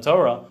mitzvah in the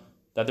Torah,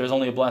 that there's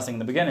only a blessing in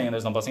the beginning and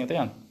there's no blessing at the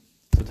end.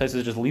 So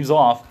Taisus just leaves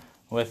off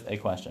with a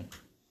question.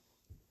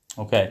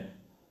 Okay.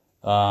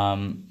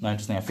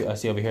 Interesting. I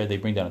see over here they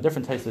bring down a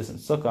different Taisus in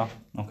Sukkah.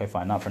 Okay,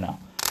 fine, not for now.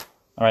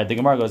 All right, the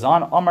Gemara goes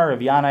on. Amar Rav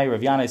Yanai.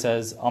 Rav Yanai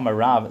says, Amar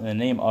Rav, in the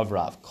name of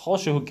Rav. Kol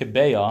shehu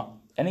kebeya,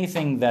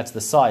 anything that's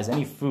the size,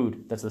 any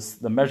food that's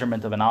the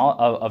measurement of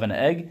an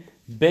egg,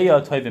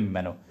 beya toivim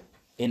menu.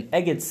 An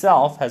egg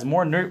itself has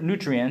more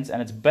nutrients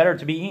and it's better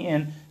to be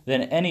eaten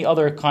than any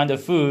other kind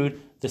of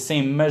food, the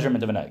same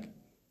measurement of an egg.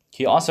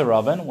 Ki asa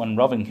Ravin, when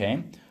Ravin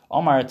came,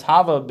 Omar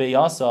tava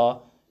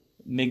beyasa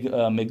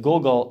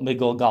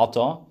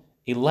migolgalta.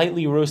 A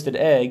lightly roasted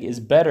egg is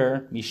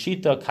better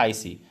mishita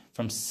kaisi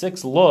from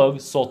 6 lug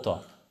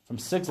solta. From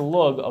 6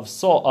 lug of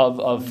salt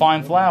of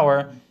fine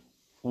flour,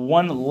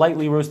 1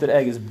 lightly roasted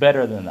egg is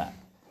better than that.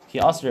 He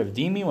asked Rav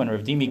Dimi. When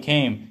Rav Dimi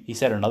came, he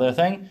said another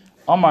thing.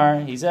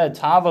 Omar, he said,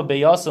 Tava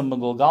beyasa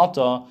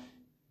migolgalta.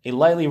 A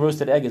lightly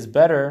roasted egg is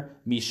better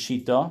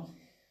mishita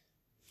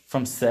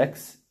from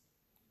 6.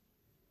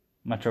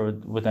 I'm not sure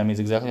what that means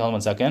exactly. Hold on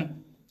 1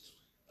 second.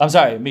 I'm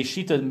sorry,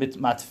 mishita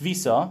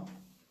matvisa.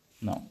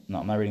 No,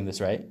 I'm not reading this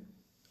right.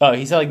 Oh,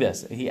 he said like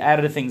this. He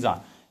added things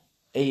on.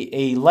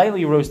 A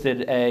lightly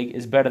roasted egg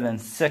is better than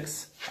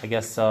 6. I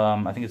guess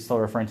I think it's still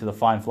referring to the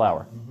fine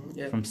flour.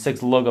 Yeah. From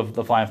 6 lug of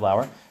the fine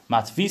flour.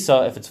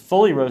 Matvisa, if it's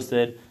fully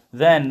roasted,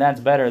 then that's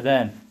better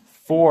than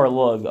 4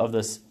 lug of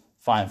this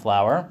fine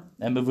flour.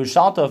 And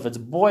mevushalta, if it's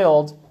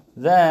boiled,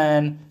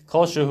 then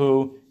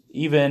kolshuhu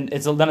then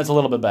it's a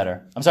little bit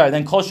better. I'm sorry.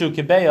 Then kolshuhu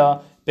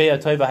kibeya beya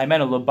toiva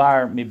haimenu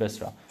lebar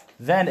mibisra.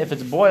 Then if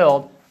it's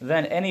boiled,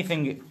 then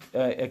anything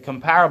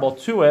comparable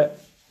to it,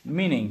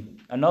 meaning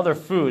another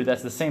food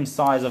that's the same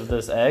size of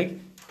this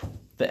egg,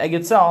 the egg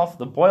itself,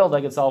 the boiled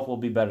egg itself, will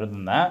be better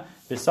than that.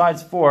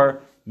 Besides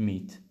for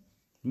meat,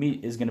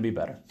 meat is going to be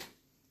better.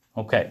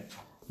 Okay.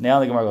 Now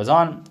the Gemara goes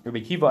on.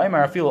 Rabbi Kiva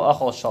Eimer afilu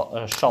achal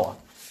shalach.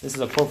 This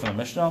is a quote from the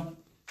Mishnah.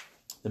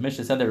 The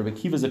Mishnah said that Rabbi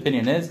Kiva's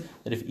opinion is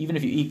that even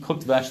if you eat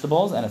cooked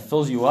vegetables and it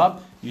fills you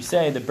up, you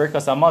say the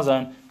Berachos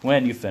Hamazon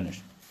when you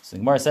finish. So the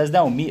Gemara says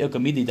now, is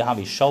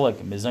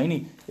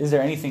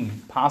there anything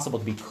possible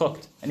to be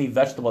cooked? Any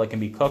vegetable that can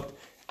be cooked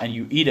and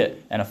you eat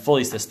it and it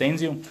fully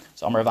sustains you?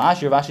 So Rav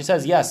Ashi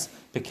says yes.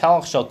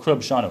 Pekalach shel krub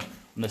shanu.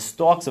 And the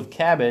stalks of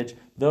cabbage,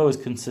 those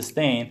can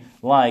sustain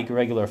like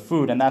regular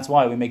food, and that's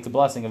why we make the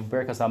blessing of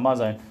Berachos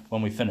Hamazon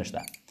when we finish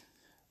that.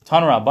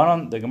 Tana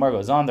Rabbanon, the Gemara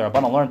goes on. The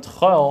Rabbanon learned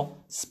tchol,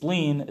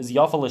 spleen is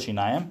yafa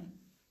l'shinayim.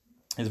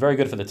 It's very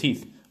good for the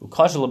teeth.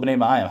 Ukasha l'bnei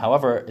ma'ayim.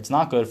 However, it's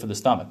not good for the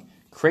stomach.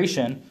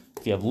 Creation,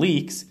 if you have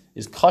leaks,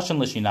 is kashan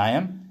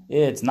l'shinayim.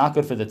 It's not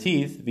good for the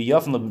teeth.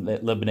 V'yafan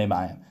l'bnei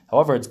ma'ayim.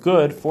 However, it's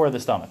good for the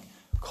stomach.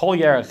 Kol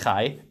yerek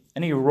chai,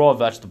 any raw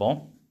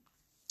vegetable,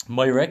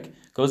 moirik,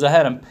 goes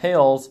ahead and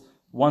pales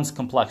one's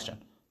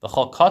complexion. The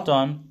chol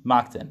katan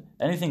maktin.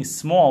 Anything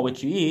small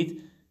which you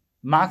eat,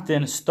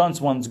 maktin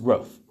stunts one's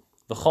growth.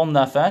 The chol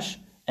nefesh,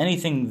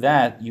 anything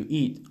that you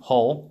eat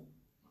whole,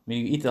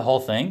 meaning you eat the whole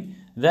thing,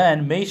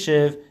 then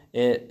meishiv,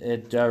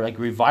 it like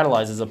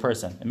revitalizes a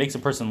person. It makes a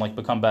person like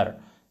become better.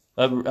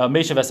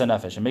 Meishiv es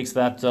nefesh. It makes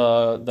that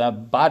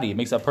body, it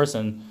makes that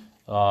person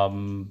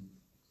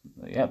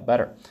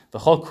better. The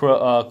chol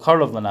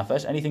karov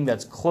lenefesh, anything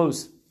that's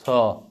close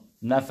to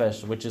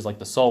nefesh, which is like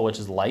the soul, which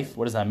is life.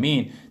 What does that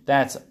mean?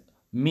 That's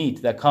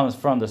meat that comes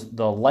from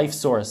the life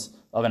source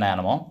of an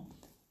animal.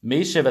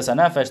 Meishiv es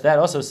nefesh, that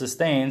also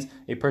sustains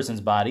a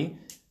person's body.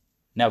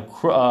 Now,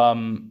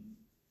 1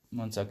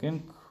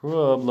 second.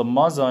 Krub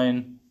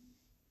lamazain,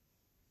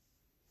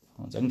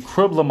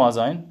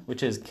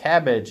 which is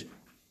cabbage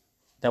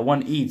that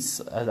one eats,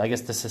 I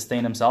guess, to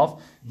sustain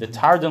himself. The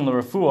tardan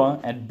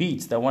l'refua, and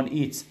beets that one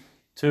eats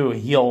to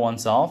heal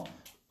oneself.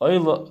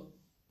 I'm going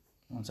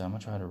to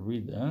try to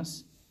read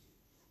this.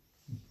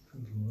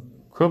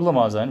 Krub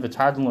lamazain, the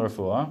tardan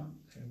l'refua.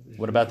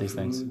 What about these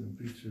things?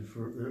 Beets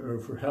are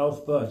for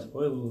health, but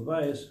oil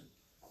levias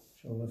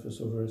shall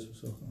nefesh over es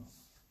v'socha.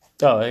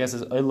 Oh, I guess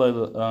it's no,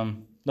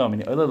 I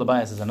mean oil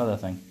levias is another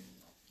thing.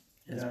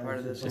 It's part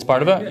of this. It's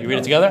part of it? You read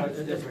it together?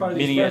 It's part of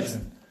the Meaning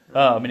expression.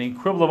 meaning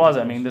krub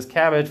lamazain, meaning this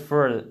cabbage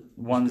for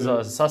one's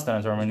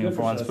sustenance, or meaning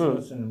for one's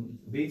food.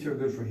 Beets are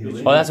good for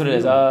healing. Oh, that's what it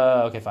is.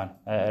 Okay, fine.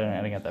 I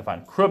didn't get that.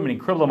 Fine. Krub meaning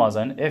krub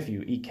lamazan. If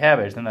you eat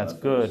cabbage, then that's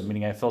good,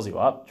 meaning it fills you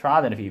up.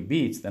 Traden, if you eat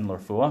beets, then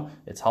lorfua,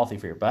 it's healthy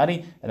for your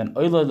body. And then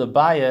oila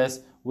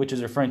lebayas, which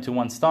is referring to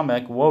one's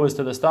stomach. Woe is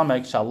to the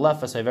stomach.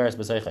 Shalefas heveres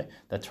b'seiche.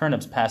 That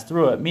turnips pass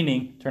through it,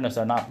 meaning turnips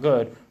are not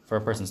good for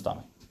a person's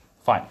stomach.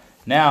 Fine.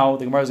 Now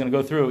the Gemara is going to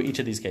go through each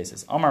of these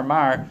cases. Amar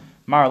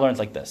Mar learns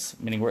like this,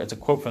 meaning it's a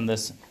quote from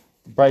this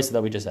brisa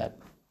that we just had.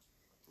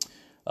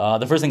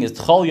 The first thing is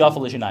tchol yafa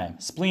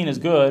l'shinayim. Spleen is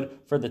good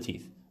for the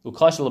teeth.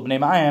 Ukasha l'bnei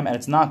ma'ayim, and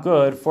it's not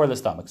good for the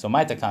stomach. So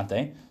maita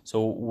kante.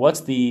 So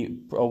what's the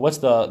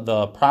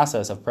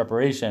process of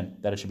preparation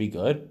that it should be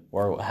good,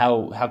 or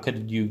how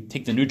could you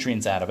take the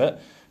nutrients out of it?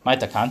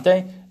 Maita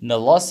kante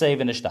nelase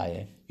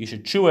v'nishtaye. You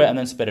should chew it and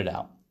then spit it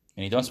out.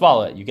 And you don't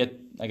swallow it. You get,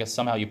 I guess,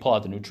 somehow you pull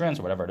out the nutrients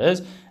or whatever it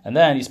is, and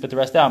then you spit the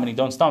rest out. Meaning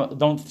don't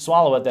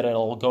swallow it, that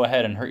it'll go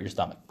ahead and hurt your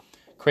stomach.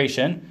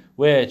 Creation,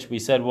 which we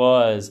said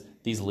was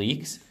these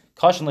leaks.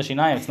 Kashan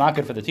l'shinayim, it's not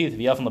good for the teeth.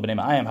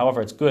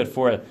 However, it's good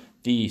for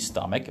the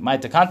stomach.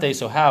 Ma'atakante,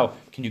 so how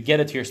can you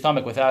get it to your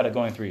stomach without it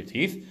going through your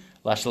teeth?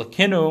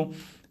 Lashlakinu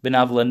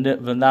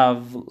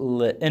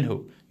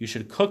b'navle'inhu. You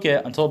should cook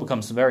it until it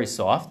becomes very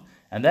soft,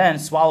 and then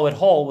swallow it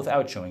whole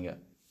without chewing it.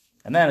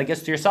 And then it gets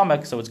to your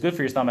stomach, so it's good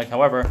for your stomach.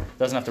 However, it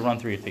doesn't have to run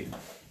through your teeth.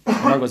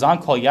 Gemara goes on,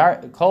 kol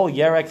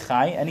yerek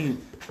chai, any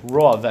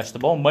raw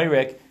vegetable,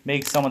 moirik,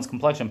 makes someone's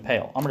complexion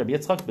pale. Amr Rabbi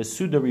Yitzchak,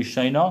 Besuda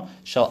Rishayna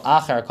Shel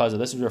Achar Kaza.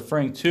 This is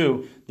referring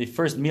to the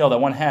first meal that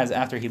one has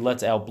after he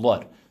lets out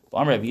blood.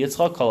 Amr Rabbi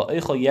Yitzchak, Kol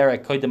Eichel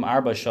Yerek Kodim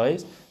Arba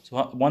Shais. So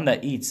one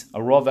that eats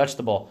a raw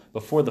vegetable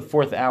before the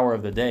 4th hour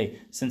of the day,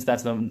 since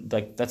that's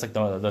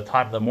the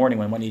time of the morning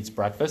when one eats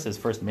breakfast, his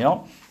first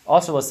meal.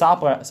 Also,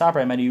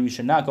 you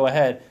should not go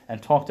ahead and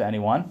talk to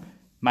anyone.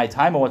 My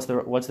time, what's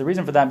the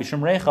reason for that?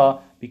 Mishum Recha,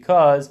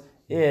 because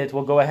it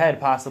will go ahead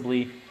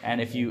possibly,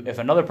 and if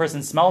another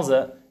person smells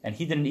it and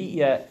he didn't eat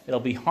yet, it'll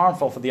be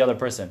harmful for the other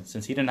person,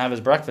 since he didn't have his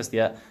breakfast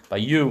yet. By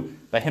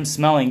him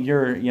smelling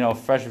your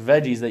fresh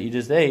veggies that you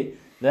just ate,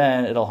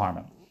 then it'll harm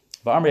him.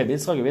 But Amr Rabbi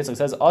Yitzchak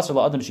says,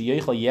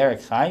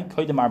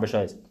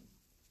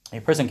 a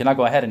person cannot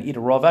go ahead and eat a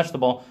raw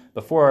vegetable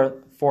before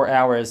 4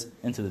 hours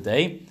into the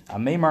day.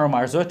 Ameimar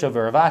Marzucha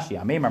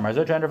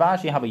and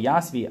Ravashi have a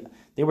yasvi.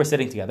 They were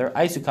sitting together.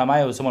 Aisu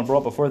Kamayo, someone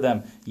brought before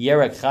them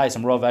yerek chai,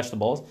 some raw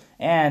vegetables,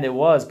 and it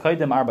was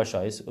kodim arba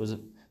shais. It was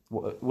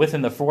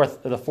within the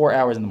 4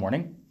 hours in the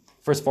morning,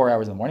 first 4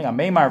 hours in the morning.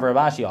 Ameimar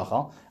Ravashi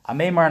achal.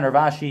 Ameimar and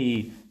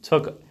Ravashi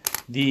took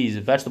these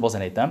vegetables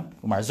and ate them.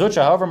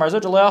 Marzucha, however,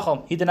 Marzucha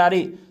leachal, he did not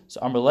eat.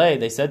 So Amrulay,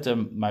 they said to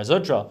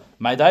Marzucha,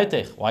 "My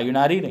daitech, why are you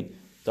not eating?"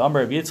 The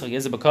Amr Rabbi Yitzchak,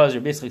 is it because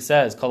Rabbi Yitzchak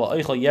says, "Kol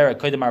oichel yerek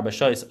kodim arba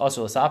shais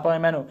asul l'sapar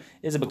imenu"?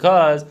 Is it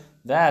because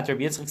that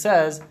Rabbi Yitzchak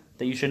says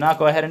that you should not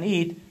go ahead and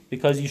eat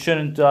because you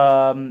shouldn't,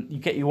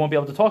 you won't be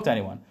able to talk to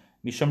anyone?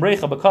 Mishum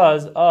recha,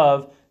 because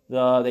of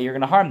that you're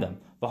going to harm them.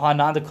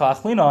 V'hanan de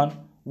klachlinon,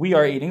 we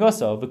are eating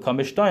also.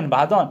 V'kamishtoin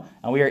b'hadan,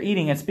 and we are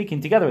eating and speaking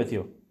together with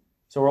you.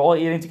 So we're all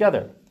eating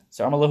together.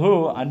 So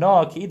Amalahu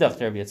Ana Kiidach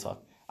Rabbi Yitzchak.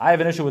 I have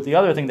an issue with the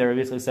other thing that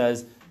Rabbi Yitzchak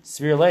says.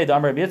 Svir le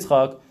Amr Rabbi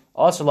Yitzchak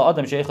also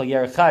la'adam sheichel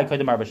yerech chai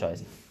kodim arba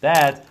shais.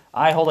 That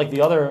I hold like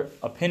the other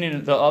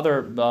opinion, the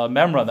other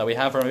memra that we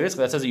have from Rabbi Yitzchak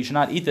that says that you should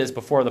not eat this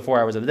before the 4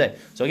 hours of the day.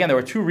 So again, there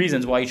were 2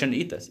 reasons why you shouldn't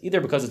eat this: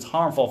 either because it's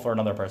harmful for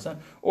another person,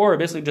 or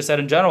basically just said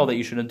in general that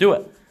you shouldn't do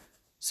it.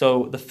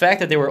 So the fact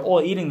that they were all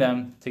eating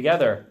them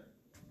together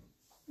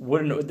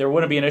there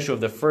wouldn't be an issue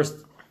of the first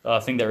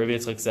thing that Rabbi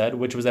Yitzchak said,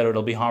 which was that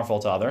it'll be harmful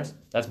to others.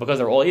 That's because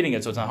they're all eating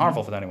it, so it's not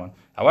harmful for anyone.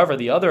 However,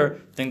 the other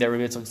thing that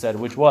Rabbi Yitzchak said,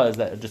 which was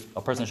that just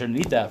a person shouldn't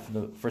eat that for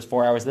the first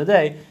 4 hours of the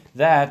day,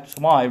 that's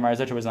why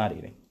Marzucha was not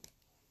eating.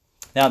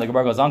 Now the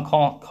Gemara goes on,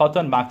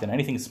 katan maktan,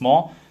 anything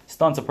small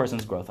stunts a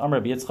person's growth.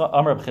 Amr Rabbi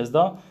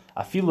Chizda,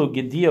 afilu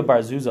gedia bar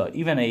zuzah,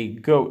 even a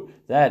goat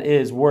that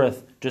is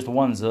worth just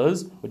 1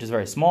 zuz, which is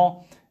very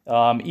small,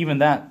 even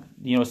that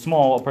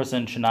small a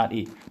person should not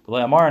eat.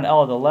 Amar and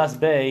Ella, the less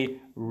bay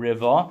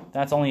riva,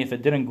 that's only if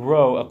it didn't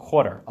grow a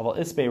quarter. Aval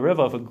isbei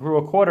riva, if it grew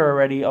a quarter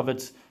already of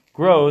its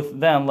growth,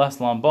 then less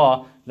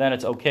lamba, then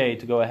it's okay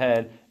to go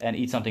ahead and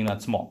eat something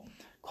that's small.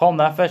 Kol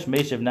nefesh,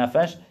 meshiv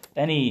nefesh,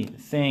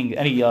 anything,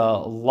 any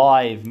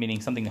live, meaning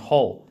something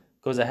whole,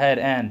 goes ahead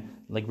and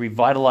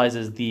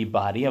revitalizes the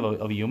body of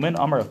a human.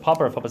 Amar of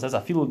Papa says,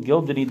 afilu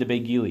gildini de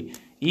begili,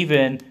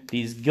 even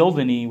these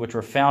gildini which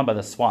were found by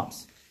the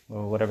swamps,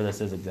 or whatever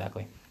this is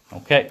exactly.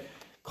 Okay.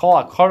 Kol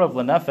akarav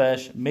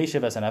lenefesh,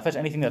 meshiv es nefesh,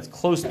 anything that's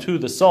close to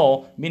the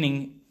soul,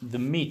 meaning the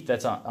meat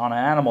that's on an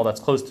animal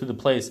that's close to the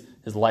place,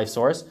 his life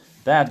source,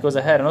 that goes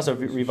ahead and also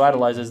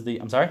revitalizes the.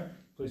 I'm sorry.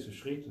 Place of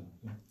shechita.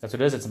 That's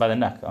what it is. It's by the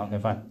neck. Okay,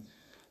 fine.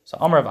 So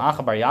Amar of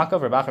Acha bar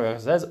Yaakov, Rabbi Acha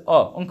says,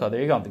 "Oh, unka,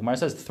 there you go." The Gemara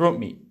says throat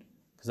meat,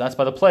 because that's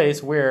by the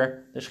place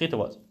where the shechita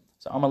was.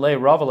 So Amar le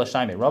Rava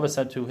l'shaime. Rava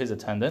said to his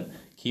attendant,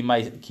 "Ki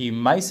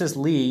maisis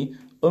li."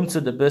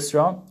 Umtzu de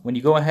bisra, when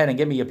you go ahead and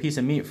get me a piece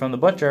of meat from the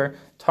butcher,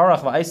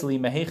 tarach va'isli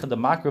mehecha de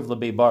makriv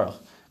lebei baruch.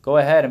 Go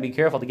ahead and be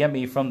careful to get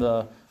me from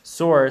the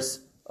source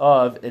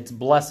of its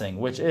blessing,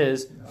 which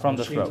is from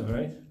the throat.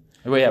 Right?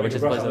 Oh, yeah, which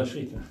is the place. Well,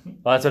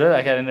 that's what it is.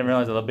 I didn't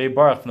realize that. Lebei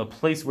baruch, from the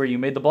place where you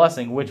made the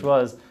blessing, which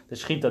was the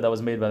shechita that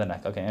was made by the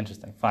neck. Okay,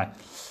 interesting. Fine.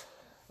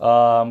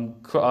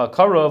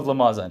 Karov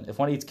lamazan. If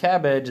one eats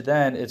cabbage,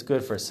 then it's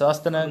good for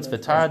sustenance.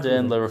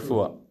 V'tardin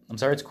l'refuah. I'm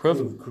sorry, it's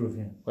kruv. Kruv,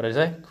 yeah. What did I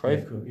say? Kruv?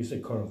 Yeah, kruv. You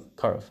said karov.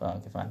 Karov. Oh,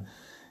 okay, fine.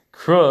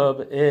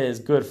 Kruv is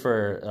good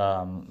for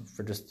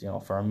just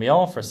for a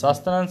meal, for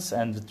sustenance,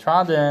 and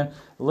v'tradin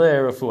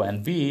le'refu,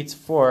 and beets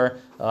for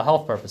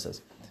health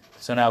purposes.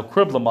 So now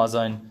krub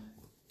lamazan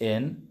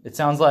it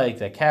sounds like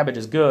that cabbage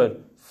is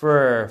good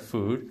for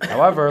food.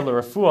 However,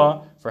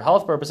 l'refuah for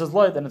health purposes,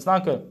 then it's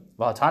not good.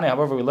 V'hatani,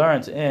 however, we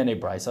learned in a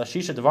brisa,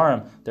 shisha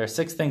devarim, there are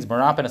 6 things.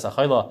 Merapen es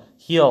achayla,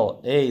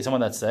 heal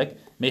someone that's sick,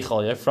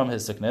 mechalya, from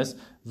his sickness.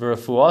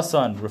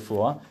 V'refuasan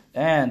refuah,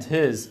 and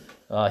his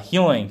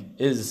healing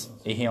is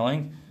a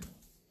healing.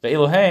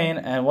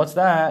 Ve'elohein, and what's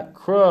that?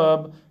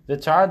 Krub,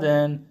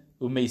 v'tardin,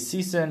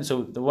 umeisisin.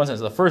 So the one says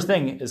the first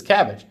thing is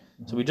cabbage.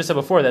 So we just said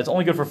before that it's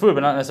only good for food,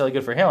 but not necessarily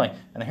good for healing.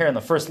 And here in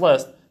the first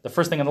list, the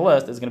first thing on the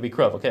list is going to be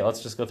krub. Okay,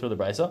 let's just go through the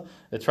brisa.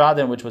 The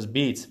tradin, which was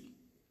beets,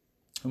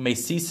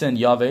 umeisisin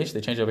yavesh,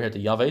 they changed it over here to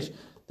yavesh.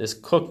 This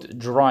cooked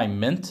dry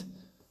mint,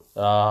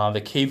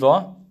 the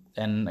kiva,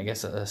 and I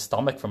guess a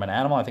stomach from an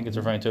animal. I think it's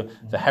referring to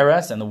the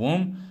heres and the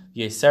womb,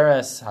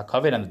 yeseres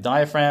hakaved and the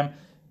diaphragm.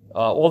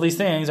 All these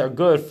things are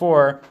good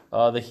for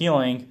the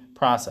healing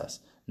process.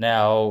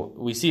 Now,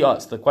 we see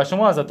us. The question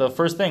was that the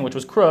first thing, which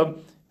was krub,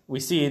 we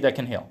see that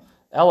can heal.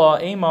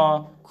 Ella,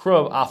 ema,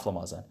 krub,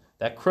 aflamazan.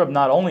 That krub,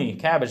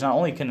 cabbage, not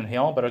only can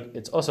inhale, but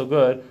it's also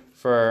good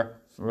for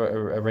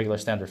a regular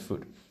standard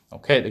food.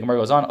 Okay, the Gemara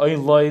goes on. Woe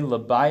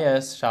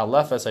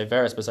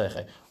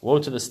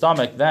to the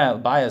stomach,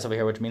 that bias over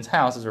here, which means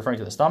house, is referring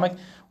to the stomach.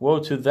 Woe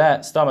to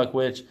that stomach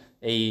which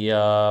what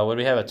do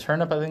we have? A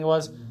turnip, I think it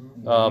was,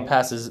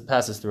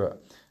 passes through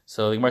it.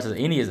 So the Gemara says,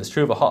 "Ini is this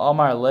true?"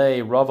 Amar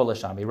le Rava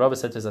l'shami. Rava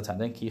said to his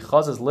attendant, "Ki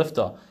chazes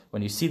lifta."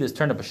 When you see this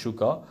turnip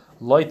ashuka,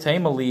 loy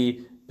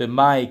teimali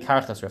b'mai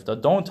karchas rifta.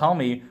 Don't tell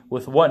me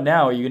with what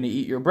now are you going to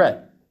eat your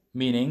bread?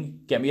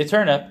 Meaning, get me a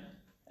turnip,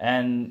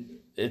 and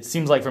it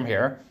seems like from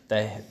here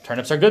that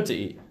turnips are good to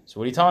eat. So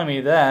what are you telling me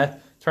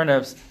that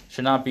turnips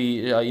should not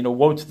be?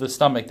 Woe to the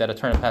stomach that a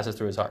turnip passes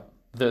through his heart,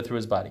 through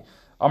his body.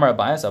 Amar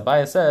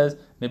Abayas says,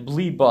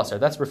 "Mibli basar."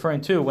 That's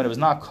referring to when it was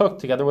not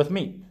cooked together with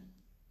meat.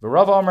 The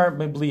Rav Amar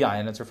Mibli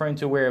yayin. It's referring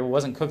to where it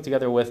wasn't cooked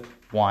together with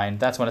wine.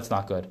 That's when it's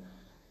not good.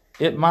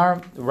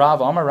 Itmar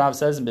Rav Amar Rav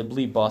says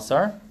Mibli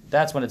basar.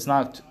 That's when it's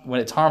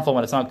harmful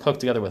when it's not cooked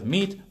together with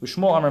meat.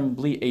 Ushmol Amar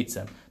Mibli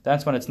eitzim.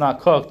 That's when it's not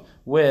cooked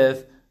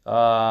with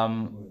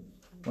when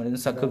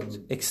it's not cooked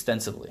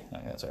extensively.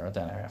 Okay, so I wrote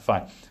that here.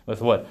 Fine.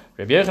 With what?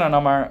 Rabbi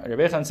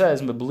Yechon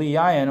says Mibli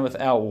yayin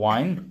without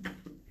wine.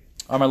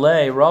 Amar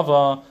le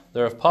Rava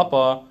the Rav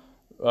Papa.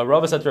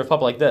 Rava said to Rav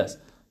Papa like this: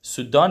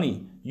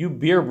 Sudani, you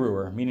beer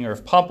brewer, meaning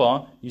Rav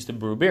Papa used to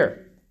brew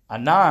beer.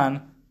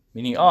 Anan,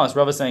 meaning us,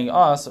 Rav is saying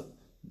us,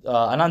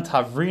 Anan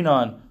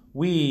Tavrinan,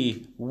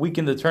 we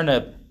weaken the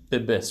turnip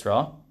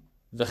bibisra,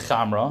 the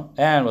chamra,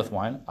 and with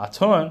wine.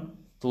 Atun,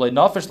 the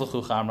leinafish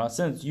l'chu chamra,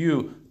 since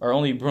you are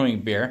only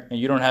brewing beer and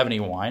you don't have any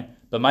wine,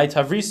 but my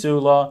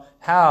tavrisu la,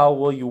 how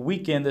will you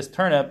weaken this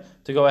turnip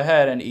to go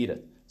ahead and eat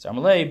it? So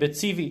Amalei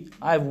betzivi,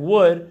 I have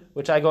wood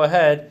which I go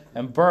ahead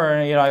and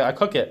burn, I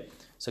cook it.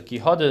 So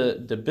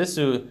kihada de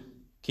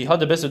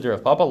bisu de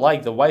Rav Papa,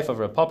 like the wife of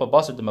Rav Papa,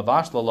 basar de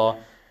mavashlala,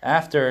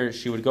 after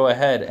she would go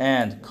ahead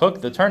and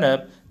cook the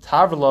turnip,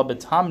 tavrla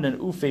betamnin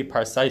ufe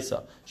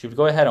parsaisa. She would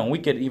go ahead and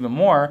weaken it even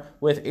more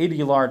with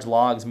 80 large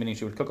logs, meaning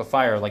she would cook a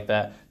fire like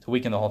that to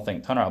weaken the whole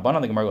thing. Tanar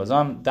Abanan, the Gemara goes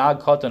on, dag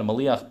katan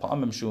maliach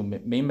pa'amim shu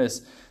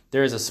memis.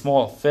 There is a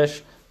small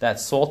fish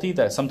that's salty,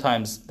 that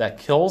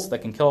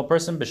can kill a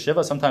person,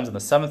 b'shiva, sometimes in the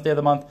 7th day of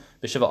the month,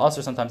 b'shiva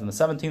asr, sometimes in the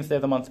 17th day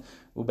of the month,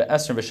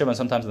 u'be'esr b'shiva,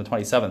 sometimes in the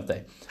 27th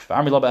day.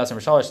 Ba'amri lo be'esr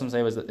b'shalish, some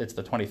say it's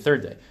the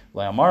 23rd day.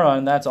 La'amara,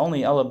 and that's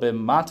only ela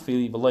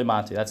b'matvi v'loy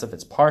matvi, that's if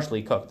it's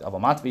partially cooked. Ava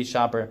matvi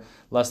shaper,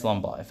 less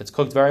lamba. If it's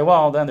cooked very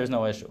well, then there's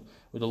no issue.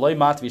 With the loy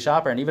matvi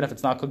shaper, and even if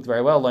it's not cooked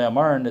very well, loy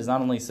amaran is not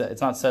only it's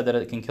not said that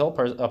it can kill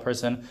a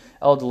person.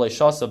 El de loy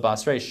shasa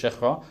basrei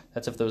shechra.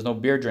 That's if there was no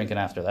beer drinking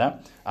after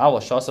that. Al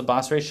shasa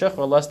basrei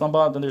shechra less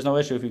lamba. Then there's no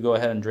issue if you go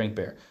ahead and drink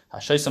beer.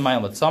 Hashaysa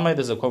mayim letzamei.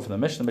 This is a quote from the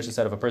Mishnah. The Mishnah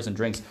said if a person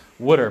drinks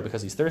water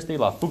because he's thirsty,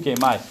 la fuke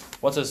mai.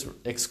 What's this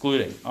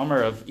excluding?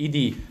 Amar of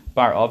Idi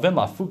bar Avin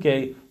la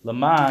fuke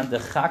laman de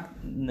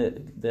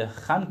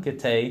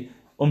chankete.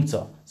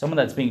 Someone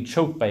that's being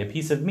choked by a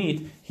piece of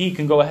meat, he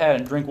can go ahead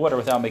and drink water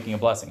without making a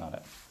blessing on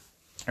it.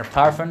 Reb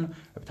Tarfon,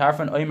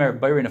 Omer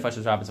Bayri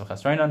Nefashis Rabbis of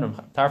Chasreinan.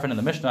 Reb Tarfon in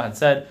the Mishnah had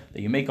said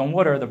that you make on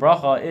water, the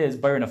bracha is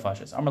Bayri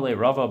Nefashis. Amrle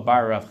Rava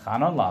Bar Rav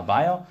Chanan La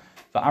Abaya,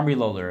 Va'amri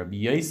Lo Reb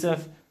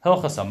Yosef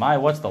Hilchas Amai.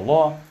 What's the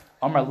law?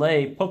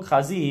 Amrle Puk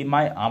Chazi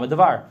Mai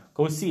Amadavar.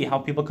 Go see how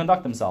people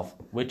conduct themselves,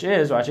 which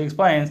is, Rashi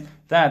explains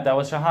that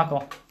was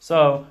shahakal.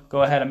 So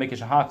go ahead and make a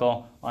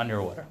shahakal on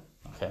your water.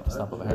 Okay, let's stop over here.